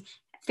I think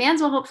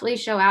fans will hopefully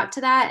show out to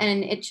that,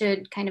 and it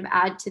should kind of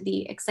add to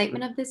the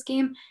excitement of this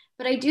game.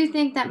 But I do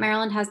think that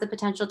Maryland has the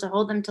potential to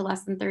hold them to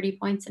less than 30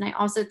 points. And I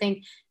also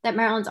think that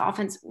Maryland's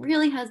offense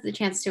really has the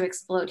chance to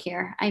explode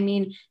here. I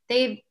mean,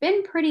 they've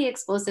been pretty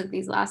explosive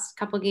these last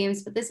couple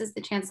games, but this is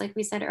the chance, like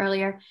we said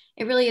earlier,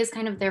 it really is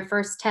kind of their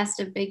first test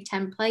of Big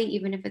Ten play,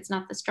 even if it's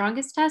not the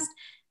strongest test.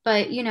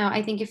 But,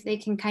 I think if they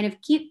can kind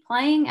of keep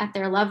playing at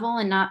their level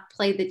and not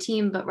play the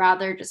team, but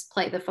rather just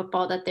play the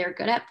football that they're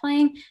good at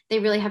playing, they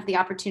really have the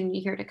opportunity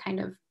here to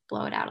kind of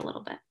blow it out a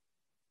little bit.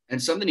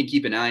 And something to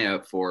keep an eye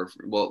out for.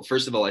 Well,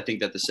 first of all, I think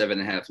that the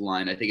 7.5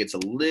 line, I think it's a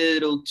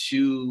little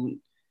too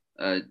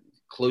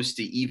close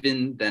to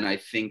even than I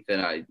think that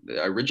I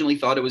originally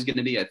thought it was going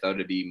to be. I thought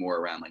it'd be more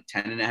around like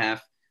 10.5.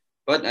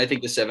 But I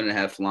think the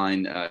 7.5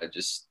 line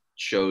just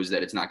shows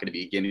that it's not going to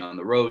be a gimme on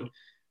the road.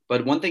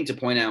 But one thing to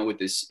point out with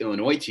this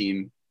Illinois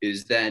team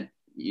is that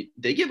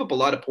they give up a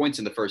lot of points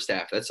in the first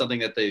half. That's something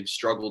that they've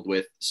struggled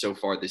with so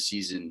far this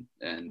season.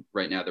 And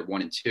right now they're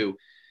 1-2.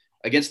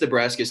 Against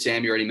Nebraska,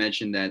 Sam, you already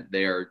mentioned that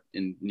they are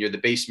near the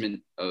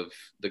basement of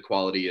the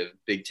quality of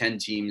Big Ten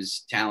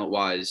teams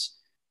talent-wise.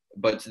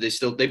 But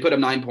they put up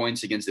 9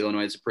 points against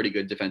Illinois. It's a pretty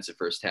good defensive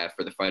first half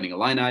for the Fighting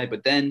Illini.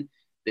 But then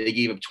they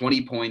gave up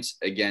 20 points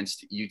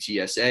against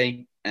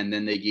UTSA, and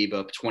then they gave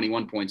up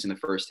 21 points in the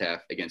first half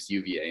against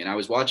UVA. And I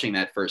was watching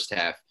that first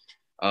half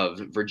of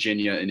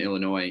Virginia and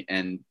Illinois,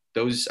 and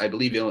I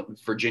believe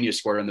Virginia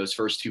scored on those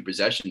first two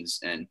possessions.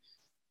 And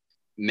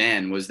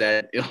man, was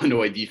that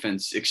Illinois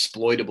defense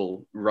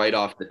exploitable right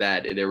off the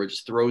bat. There were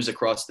just throws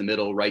across the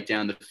middle, right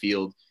down the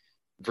field.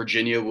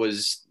 Virginia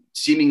was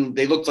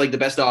they looked like the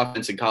best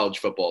offense in college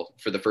football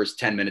for the first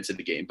 10 minutes of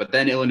the game. But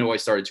then Illinois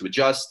started to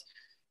adjust.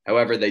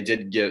 However, they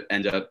did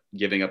end up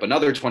giving up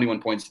another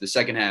 21 points to the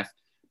second half.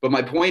 But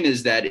my point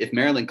is that if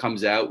Maryland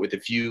comes out with a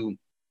few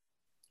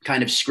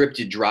kind of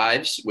scripted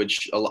drives,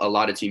 which a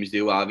lot of teams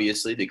do,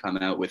 obviously, they come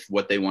out with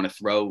what they want to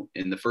throw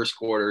in the first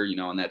quarter,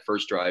 on that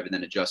first drive, and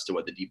then adjust to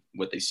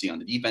what they see on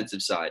the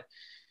defensive side.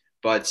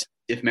 But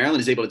if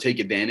Maryland is able to take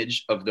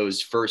advantage of those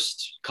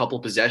first couple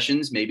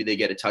possessions, maybe they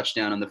get a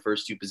touchdown on the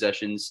first two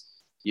possessions,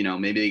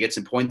 maybe they get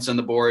some points on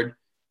the board.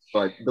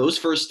 But those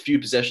first few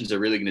possessions are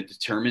really going to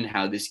determine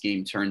how this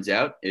game turns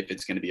out, if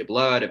it's going to be a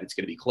blowout, if it's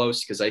going to be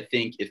close. Because I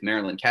think if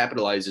Maryland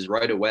capitalizes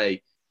right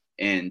away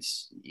and,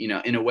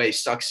 in a way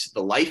sucks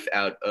the life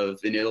out of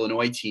an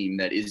Illinois team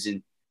that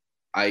isn't,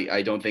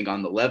 I don't think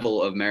on the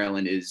level of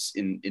Maryland is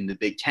in the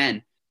Big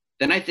Ten,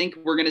 then I think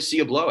we're going to see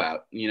a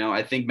blowout.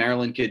 I think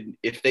Maryland could,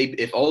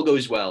 if all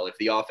goes well, if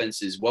the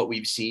offense is what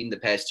we've seen the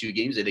past two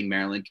games, I think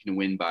Maryland can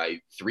win by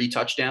 3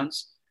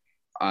 touchdowns.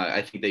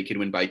 I think they could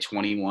win by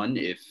 21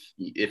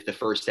 if the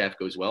first half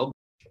goes well.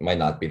 It might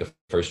not be the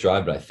first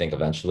drive, but I think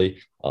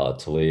eventually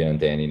Talia and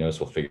Dan Enos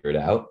will figure it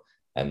out,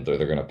 and they're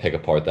going to pick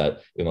apart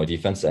that Illinois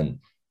defense. And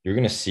you're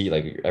going to see,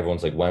 like,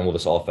 everyone's like, when will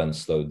this offense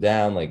slow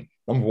down? Like,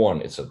 number one,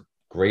 it's a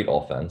great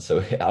offense, so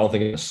I don't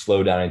think it's going to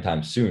slow down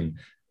anytime soon.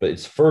 But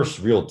its first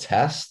real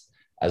test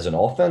as an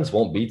offense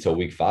won't be till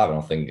week 5, I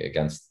don't think,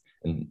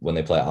 when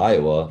they play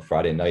Iowa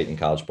Friday night in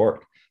College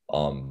Park.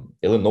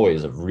 Illinois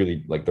is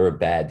they're a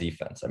bad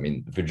defense. I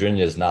mean,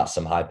 Virginia is not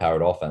some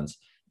high-powered offense,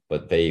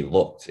 but they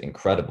looked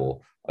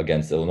incredible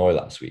against Illinois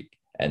last week.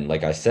 And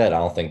like I said, I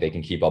don't think they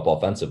can keep up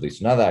offensively.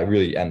 So now that I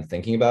really am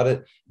thinking about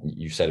it,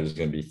 you said it was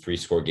going to be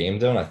 3-score game,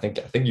 though, and I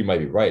think you might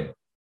be right.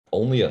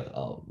 Only a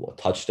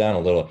touchdown, a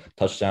little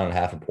touchdown and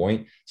half a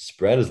point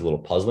spread is a little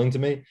puzzling to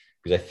me,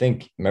 because I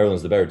think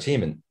Maryland's the better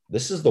team, and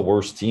this is the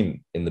worst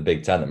team in the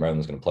Big Ten that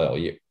Maryland's going to play all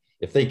year.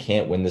 If they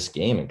can't win this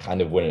game and kind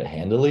of win it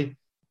handily,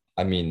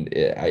 I mean,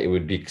 it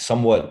would be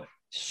somewhat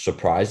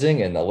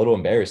surprising and a little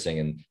embarrassing.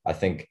 And I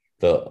think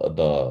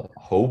the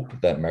hope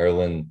that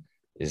Maryland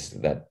is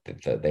that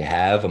they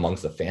have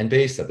amongst the fan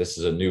base, that this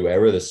is a new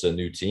era, this is a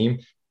new team,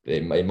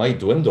 it might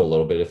dwindle a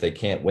little bit if they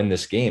can't win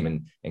this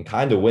game and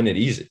kind of win it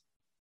easy.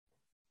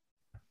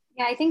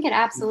 Yeah, I think it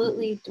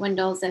absolutely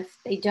dwindles if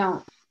they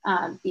don't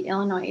beat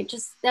Illinois.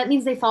 That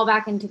means they fall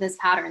back into this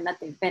pattern that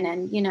they've been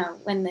in.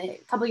 When a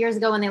couple years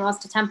ago when they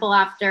lost to Temple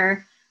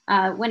after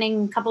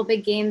winning a couple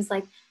big games.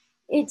 Like,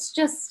 it's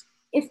just,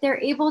 if they're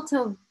able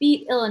to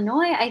beat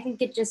Illinois, I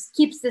think it just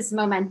keeps this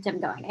momentum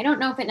going. I don't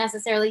know if it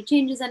necessarily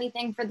changes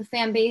anything for the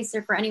fan base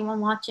or for anyone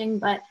watching,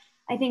 but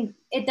I think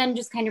it then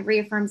just kind of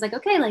reaffirms, like,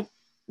 okay, like,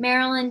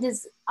 Maryland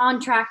is on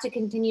track to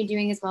continue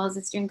doing as well as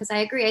it's doing. Because I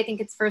agree, I think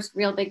its first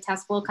real big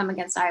test will come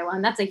against Iowa,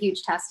 and that's a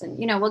huge test. And,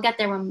 we'll get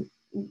there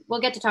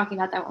we'll get to talking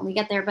about that when we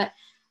get there. But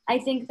I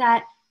think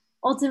that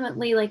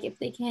ultimately, like,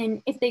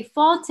 if they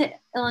fall to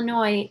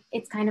Illinois,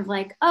 it's kind of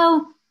like,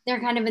 oh, they're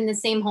kind of in the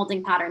same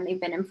holding pattern they've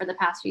been in for the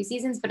past few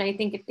seasons. But I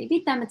think if they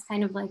beat them, it's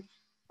kind of like,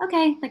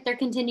 okay, like, they're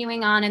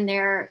continuing on and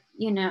they're,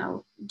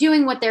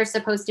 doing what they're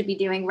supposed to be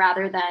doing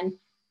rather than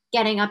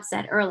getting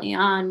upset early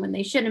on when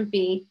they shouldn't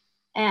be,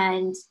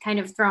 and kind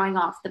of throwing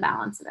off the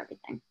balance of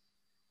everything.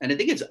 And I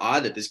think it's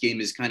odd that this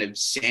game is kind of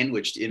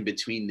sandwiched in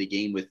between the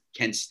game with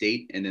Kent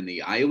State and then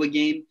the Iowa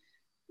game.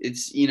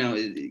 It's,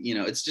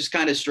 it's just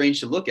kind of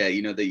strange to look at,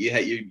 that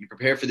you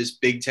prepare for this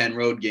Big Ten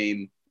road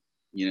game,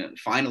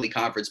 finally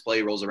conference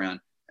play rolls around,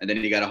 and then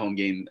you got a home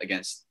game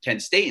against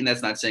Kent State. And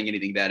that's not saying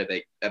anything bad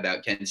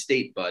about Kent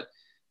State, but,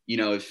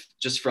 if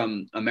just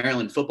from a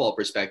Maryland football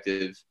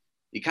perspective,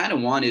 you kind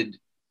of wanted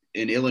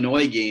an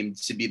Illinois game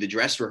to be the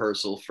dress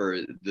rehearsal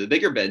for the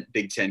bigger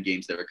Big Ten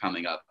games that are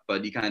coming up,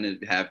 but you kind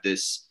of have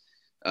this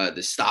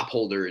the stop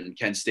holder in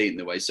Kent State in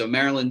the way. So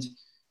Maryland,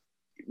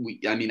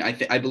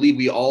 I believe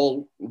we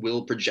all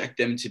will project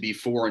them to be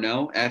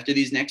 4-0 after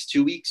these next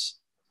 2 weeks,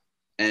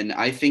 and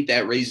I think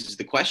that raises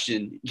the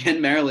question: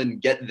 can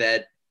Maryland get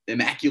that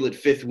immaculate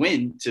fifth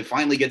win to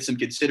finally get some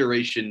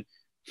consideration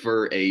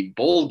for a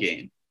bowl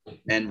game?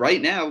 And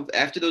right now,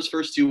 after those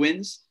first 2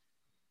 wins,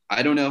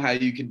 I don't know how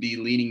you could be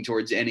leaning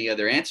towards any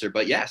other answer,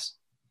 but yes.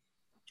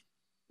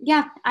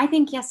 Yeah, I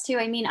think yes too.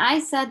 I mean, I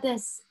said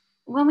this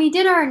when we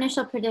did our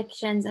initial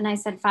predictions, and I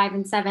said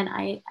 5-7.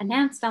 I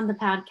announced on the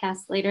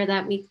podcast later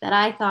that week that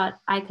I thought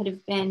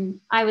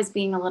I was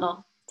being a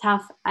little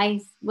tough.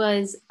 I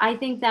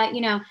think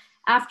that,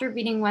 after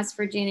beating West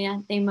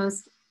Virginia, they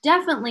most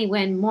definitely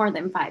win more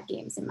than 5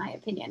 games, in my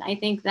opinion. I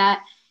think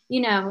that,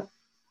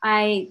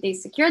 they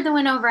secured the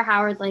win over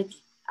Howard, like,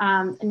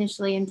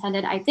 initially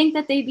intended. I think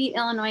that they beat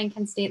Illinois and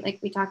Kent State, like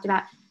we talked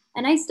about.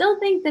 And I still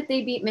think that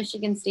they beat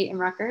Michigan State and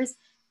Rutgers.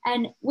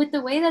 And with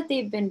the way that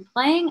they've been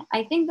playing,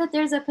 I think that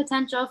there's a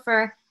potential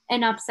for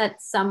an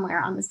upset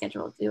somewhere on the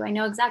schedule. Do I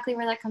know exactly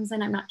where that comes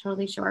in? I'm not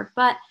totally sure.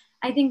 But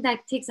I think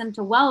that takes them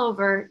to well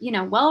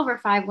over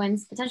 5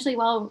 wins, potentially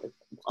well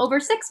over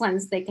 6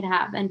 wins they could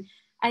have. And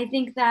I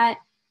think that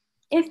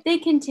if they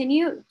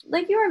continue,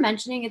 like you were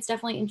mentioning, it's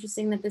definitely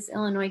interesting that this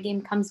Illinois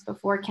game comes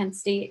before Kent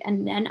State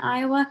and then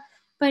Iowa.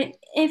 But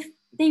if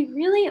they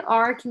really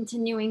are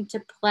continuing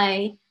to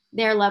play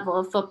their level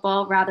of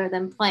football rather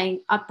than playing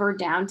up or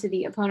down to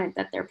the opponent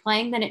that they're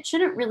playing, then it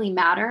shouldn't really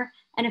matter.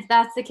 And if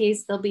that's the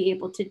case, they'll be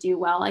able to do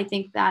well. I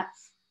think that,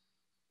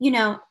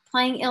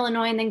 playing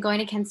Illinois and then going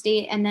to Kent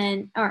State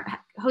or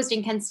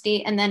hosting Kent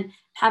State and then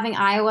having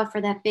Iowa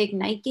for that big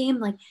night game,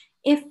 like,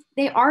 if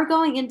they are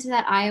going into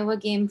that Iowa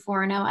game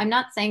 4-0, I'm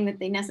not saying that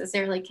they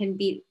necessarily can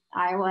beat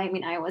Iowa. I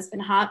mean, Iowa's been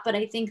hot, but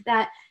I think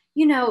that,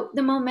 the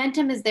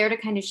momentum is there to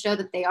kind of show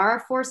that they are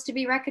a force to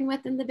be reckoned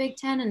with in the Big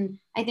Ten. And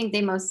I think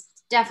they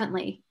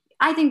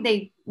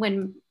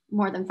win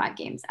more than 5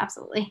 games.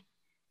 Absolutely.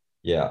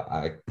 Yeah,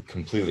 I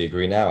completely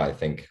agree now. I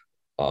think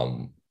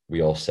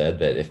we all said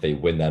that if they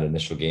win that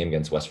initial game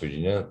against West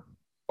Virginia,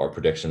 our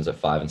predictions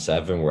at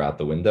 5-7 were out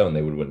the window and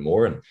they would win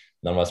more. And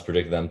none of us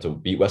predicted them to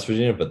beat West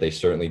Virginia, but they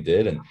certainly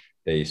did. And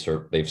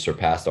they've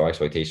surpassed our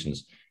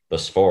expectations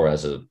thus far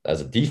as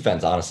a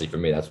defense. Honestly, for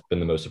me, that's been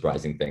the most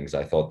surprising things.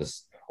 I thought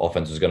this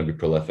offense was going to be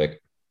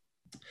prolific.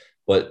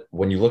 But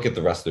when you look at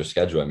the rest of their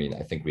schedule, I mean,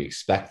 I think we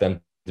expect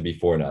them to be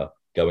 4-0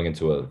 going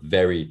into a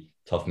very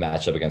tough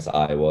matchup against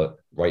Iowa.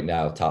 Right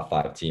now, top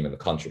 5 team in the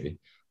country.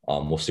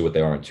 We'll see what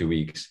they are in 2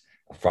 weeks.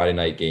 A Friday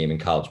night game in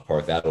College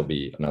Park. That'll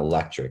be an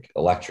electric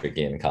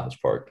game in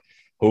College Park.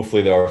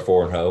 Hopefully they are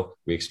 4-0.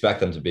 We expect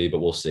them to be, but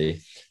we'll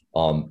see.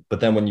 But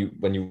then when you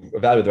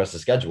evaluate the rest of the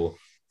schedule,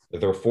 if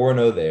they're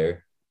 4-0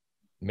 there,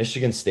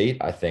 Michigan State,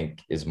 I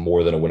think, is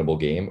more than a winnable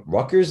game.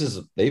 Rutgers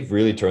they've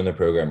really turned their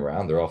program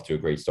around. They're off to a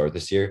great start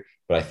this year,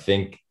 but I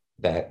think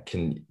that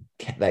can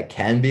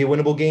be a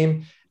winnable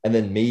game. And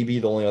then maybe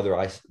the only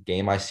other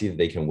game I see that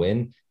they can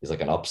win is like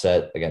an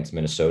upset against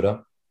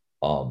Minnesota.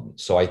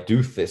 So I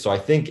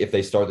think if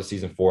they start the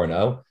season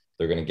 4-0,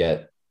 they're going to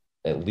get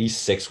at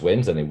least 6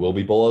 wins and they will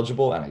be bowl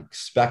eligible. And I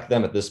expect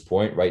them at this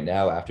point right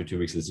now, after 2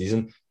 weeks of the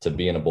season, to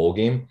be in a bowl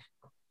game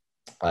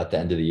at the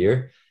end of the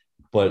year.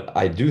 But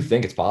I do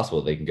think it's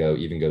possible they can go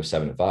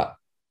 7-5.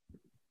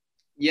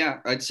 Yeah,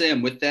 I'd say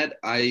I'm with that.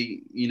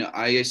 I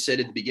said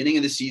at the beginning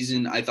of the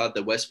season, I thought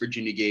the West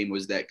Virginia game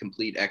was that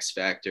complete X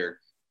factor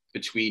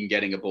between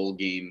getting a bowl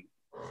game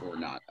or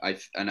not.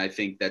 I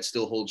think that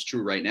still holds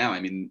true right now.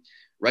 I mean,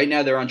 right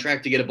now they're on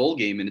track to get a bowl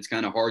game, and it's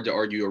kind of hard to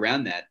argue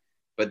around that.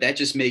 But that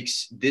just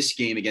makes this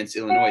game against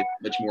Illinois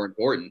much more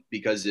important,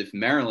 because if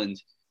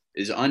Maryland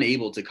is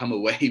unable to come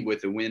away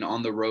with a win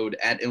on the road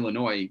at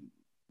Illinois,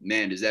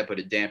 man, does that put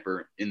a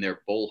damper in their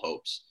bowl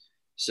hopes.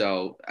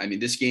 So, I mean,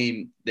 this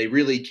game, they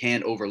really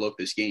can't overlook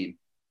this game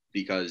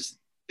because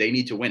they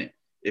need to win it.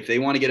 If they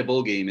want to get a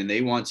bowl game and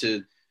they want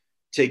to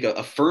take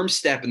a firm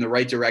step in the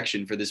right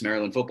direction for this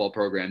Maryland football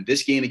program,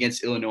 this game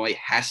against Illinois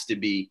has to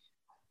be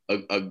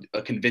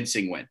a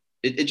convincing win.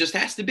 It just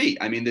has to be.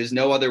 I mean, there's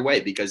no other way,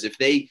 because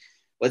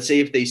let's say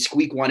if they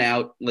squeak one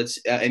out,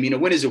 a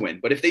win is a win,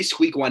 but if they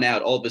squeak one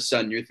out, all of a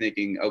sudden you're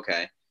thinking,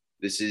 okay,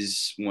 this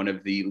is one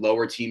of the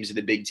lower teams of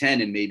the Big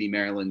Ten, and maybe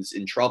Maryland's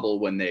in trouble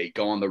when they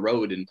go on the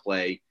road and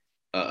play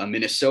a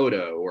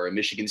Minnesota or a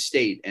Michigan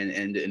State and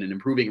an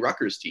improving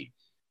Rutgers team.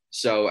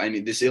 So, I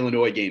mean, this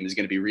Illinois game is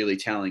going to be really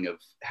telling of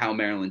how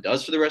Maryland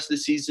does for the rest of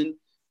the season.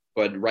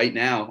 But right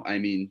now, I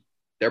mean,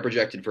 they're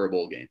projected for a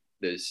bowl game.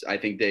 I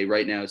think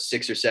right now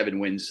 6 or 7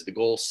 wins is the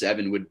goal.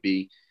 7 would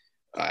be,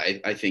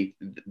 I think,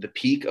 the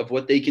peak of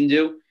what they can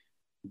do.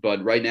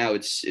 But right now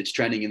it's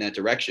trending in that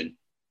direction.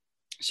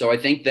 So I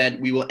think that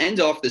we will end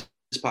off this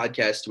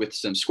podcast with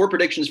some score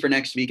predictions for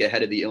next week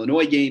ahead of the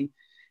Illinois game.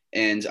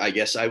 And I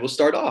guess I will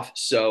start off.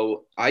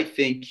 So I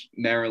think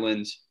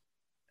Maryland,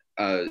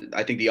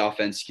 I think the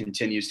offense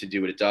continues to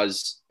do what it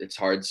does. It's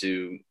hard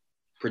to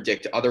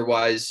predict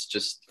otherwise,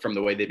 just from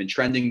the way they've been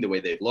trending, the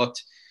way they've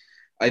looked.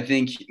 I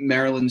think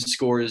Maryland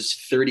scores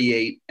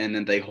 38, and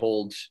then they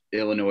hold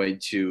Illinois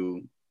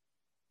to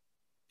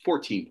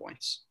 14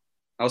 points.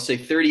 I'll say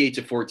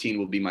 38-14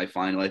 will be my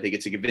final. I think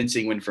it's a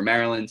convincing win for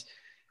Maryland,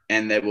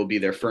 and that will be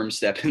their firm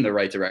step in the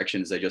right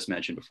direction, as I just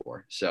mentioned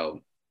before. So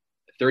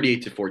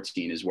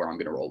 38-14 is where I'm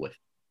going to roll with.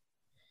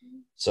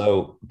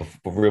 So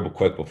real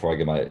quick, before I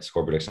get my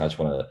score prediction, I just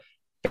want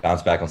to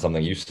bounce back on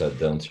something you said,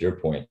 Dylan, to your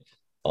point.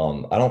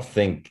 I don't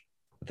think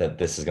that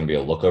this is going to be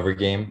a lookover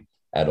game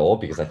at all,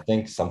 because I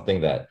think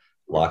something that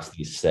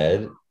Locksley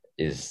said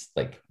is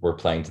like, we're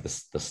playing to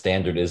the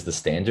standard is the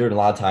standard. And a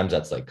lot of times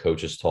that's like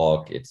coaches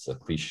talk, it's a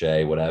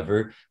cliche,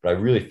 whatever. But I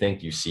really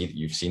think you've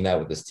seen that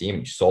with this team.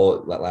 You saw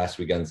it last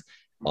weekend's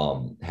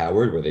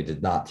Howard, where they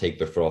did not take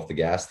their foot off the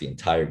gas the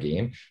entire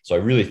game. So I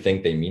really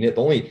think they mean it.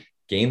 The only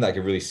game that I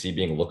could really see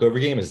being a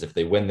lookover game is if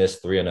they win this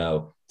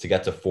 3-0 to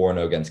get to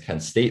 4-0 against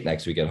Kent State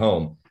next week at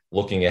home,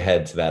 looking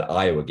ahead to that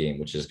Iowa game,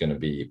 which is going to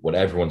be what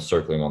everyone's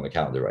circling on the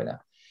calendar right now.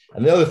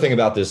 And the other thing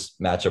about this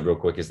matchup real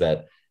quick is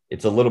that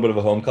it's a little bit of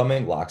a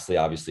homecoming. Locksley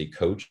obviously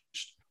coached.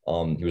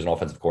 He was an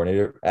offensive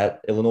coordinator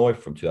at Illinois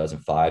from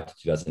 2005 to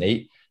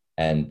 2008.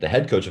 And the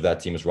head coach of that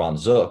team is Ron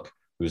Zook,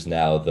 who's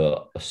now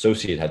the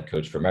associate head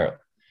coach for Maryland.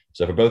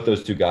 So for both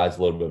those two guys,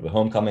 a little bit of a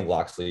homecoming.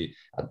 Locksley,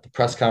 at the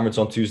press conference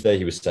on Tuesday,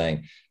 he was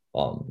saying,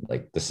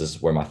 this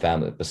is where my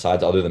family,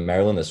 besides other than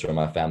Maryland, this is where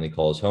my family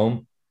calls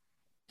home.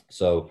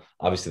 So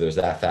obviously there's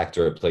that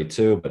factor at play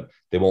too, but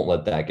they won't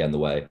let that get in the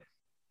way.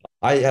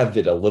 I have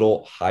it a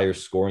little higher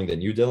scoring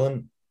than you,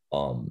 Dylan.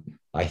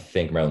 I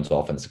think Maryland's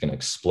offense is going to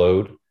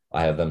explode.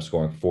 I have them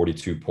scoring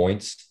 42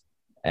 points.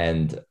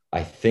 And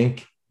I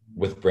think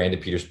with Brandon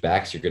Peters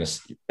back, you're going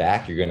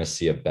to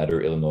see a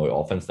better Illinois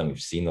offense than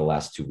we've seen the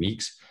last 2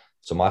 weeks.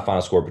 So my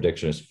final score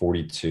prediction is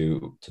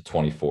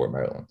 42-24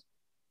 Maryland.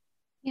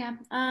 Yeah,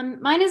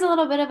 mine is a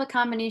little bit of a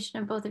combination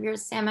of both of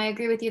yours, Sam. I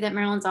agree with you that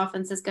Maryland's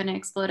offense is going to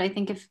explode. I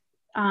think if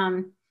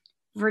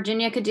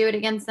Virginia could do it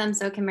against them,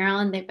 so can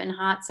Maryland. They've been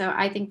hot, so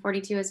I think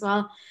 42 as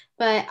well.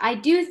 But I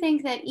do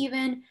think that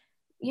even,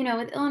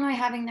 with Illinois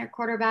having their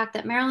quarterback,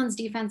 that Maryland's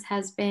defense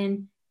has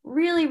been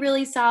really,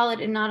 really solid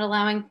in not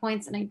allowing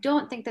points, and I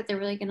don't think that they're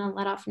really going to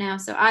let off now.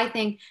 So I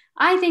think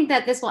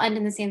that this will end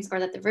in the same score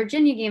that the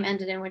Virginia game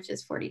ended in, which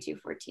is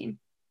 42-14.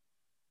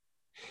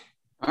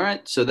 All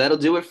right, so that'll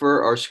do it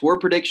for our score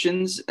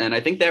predictions, and I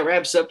think that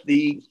wraps up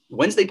the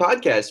Wednesday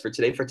podcast for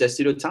today for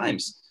Testudo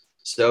Times.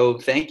 So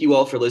thank you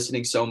all for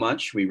listening so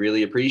much. We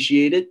really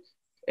appreciate it,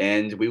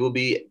 and we will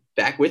be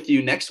back with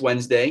you next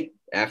Wednesday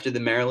after the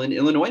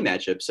Maryland-Illinois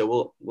matchup.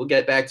 So we'll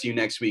get back to you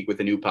next week with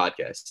a new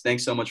podcast.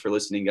 Thanks so much for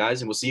listening,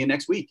 guys, and we'll see you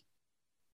next week.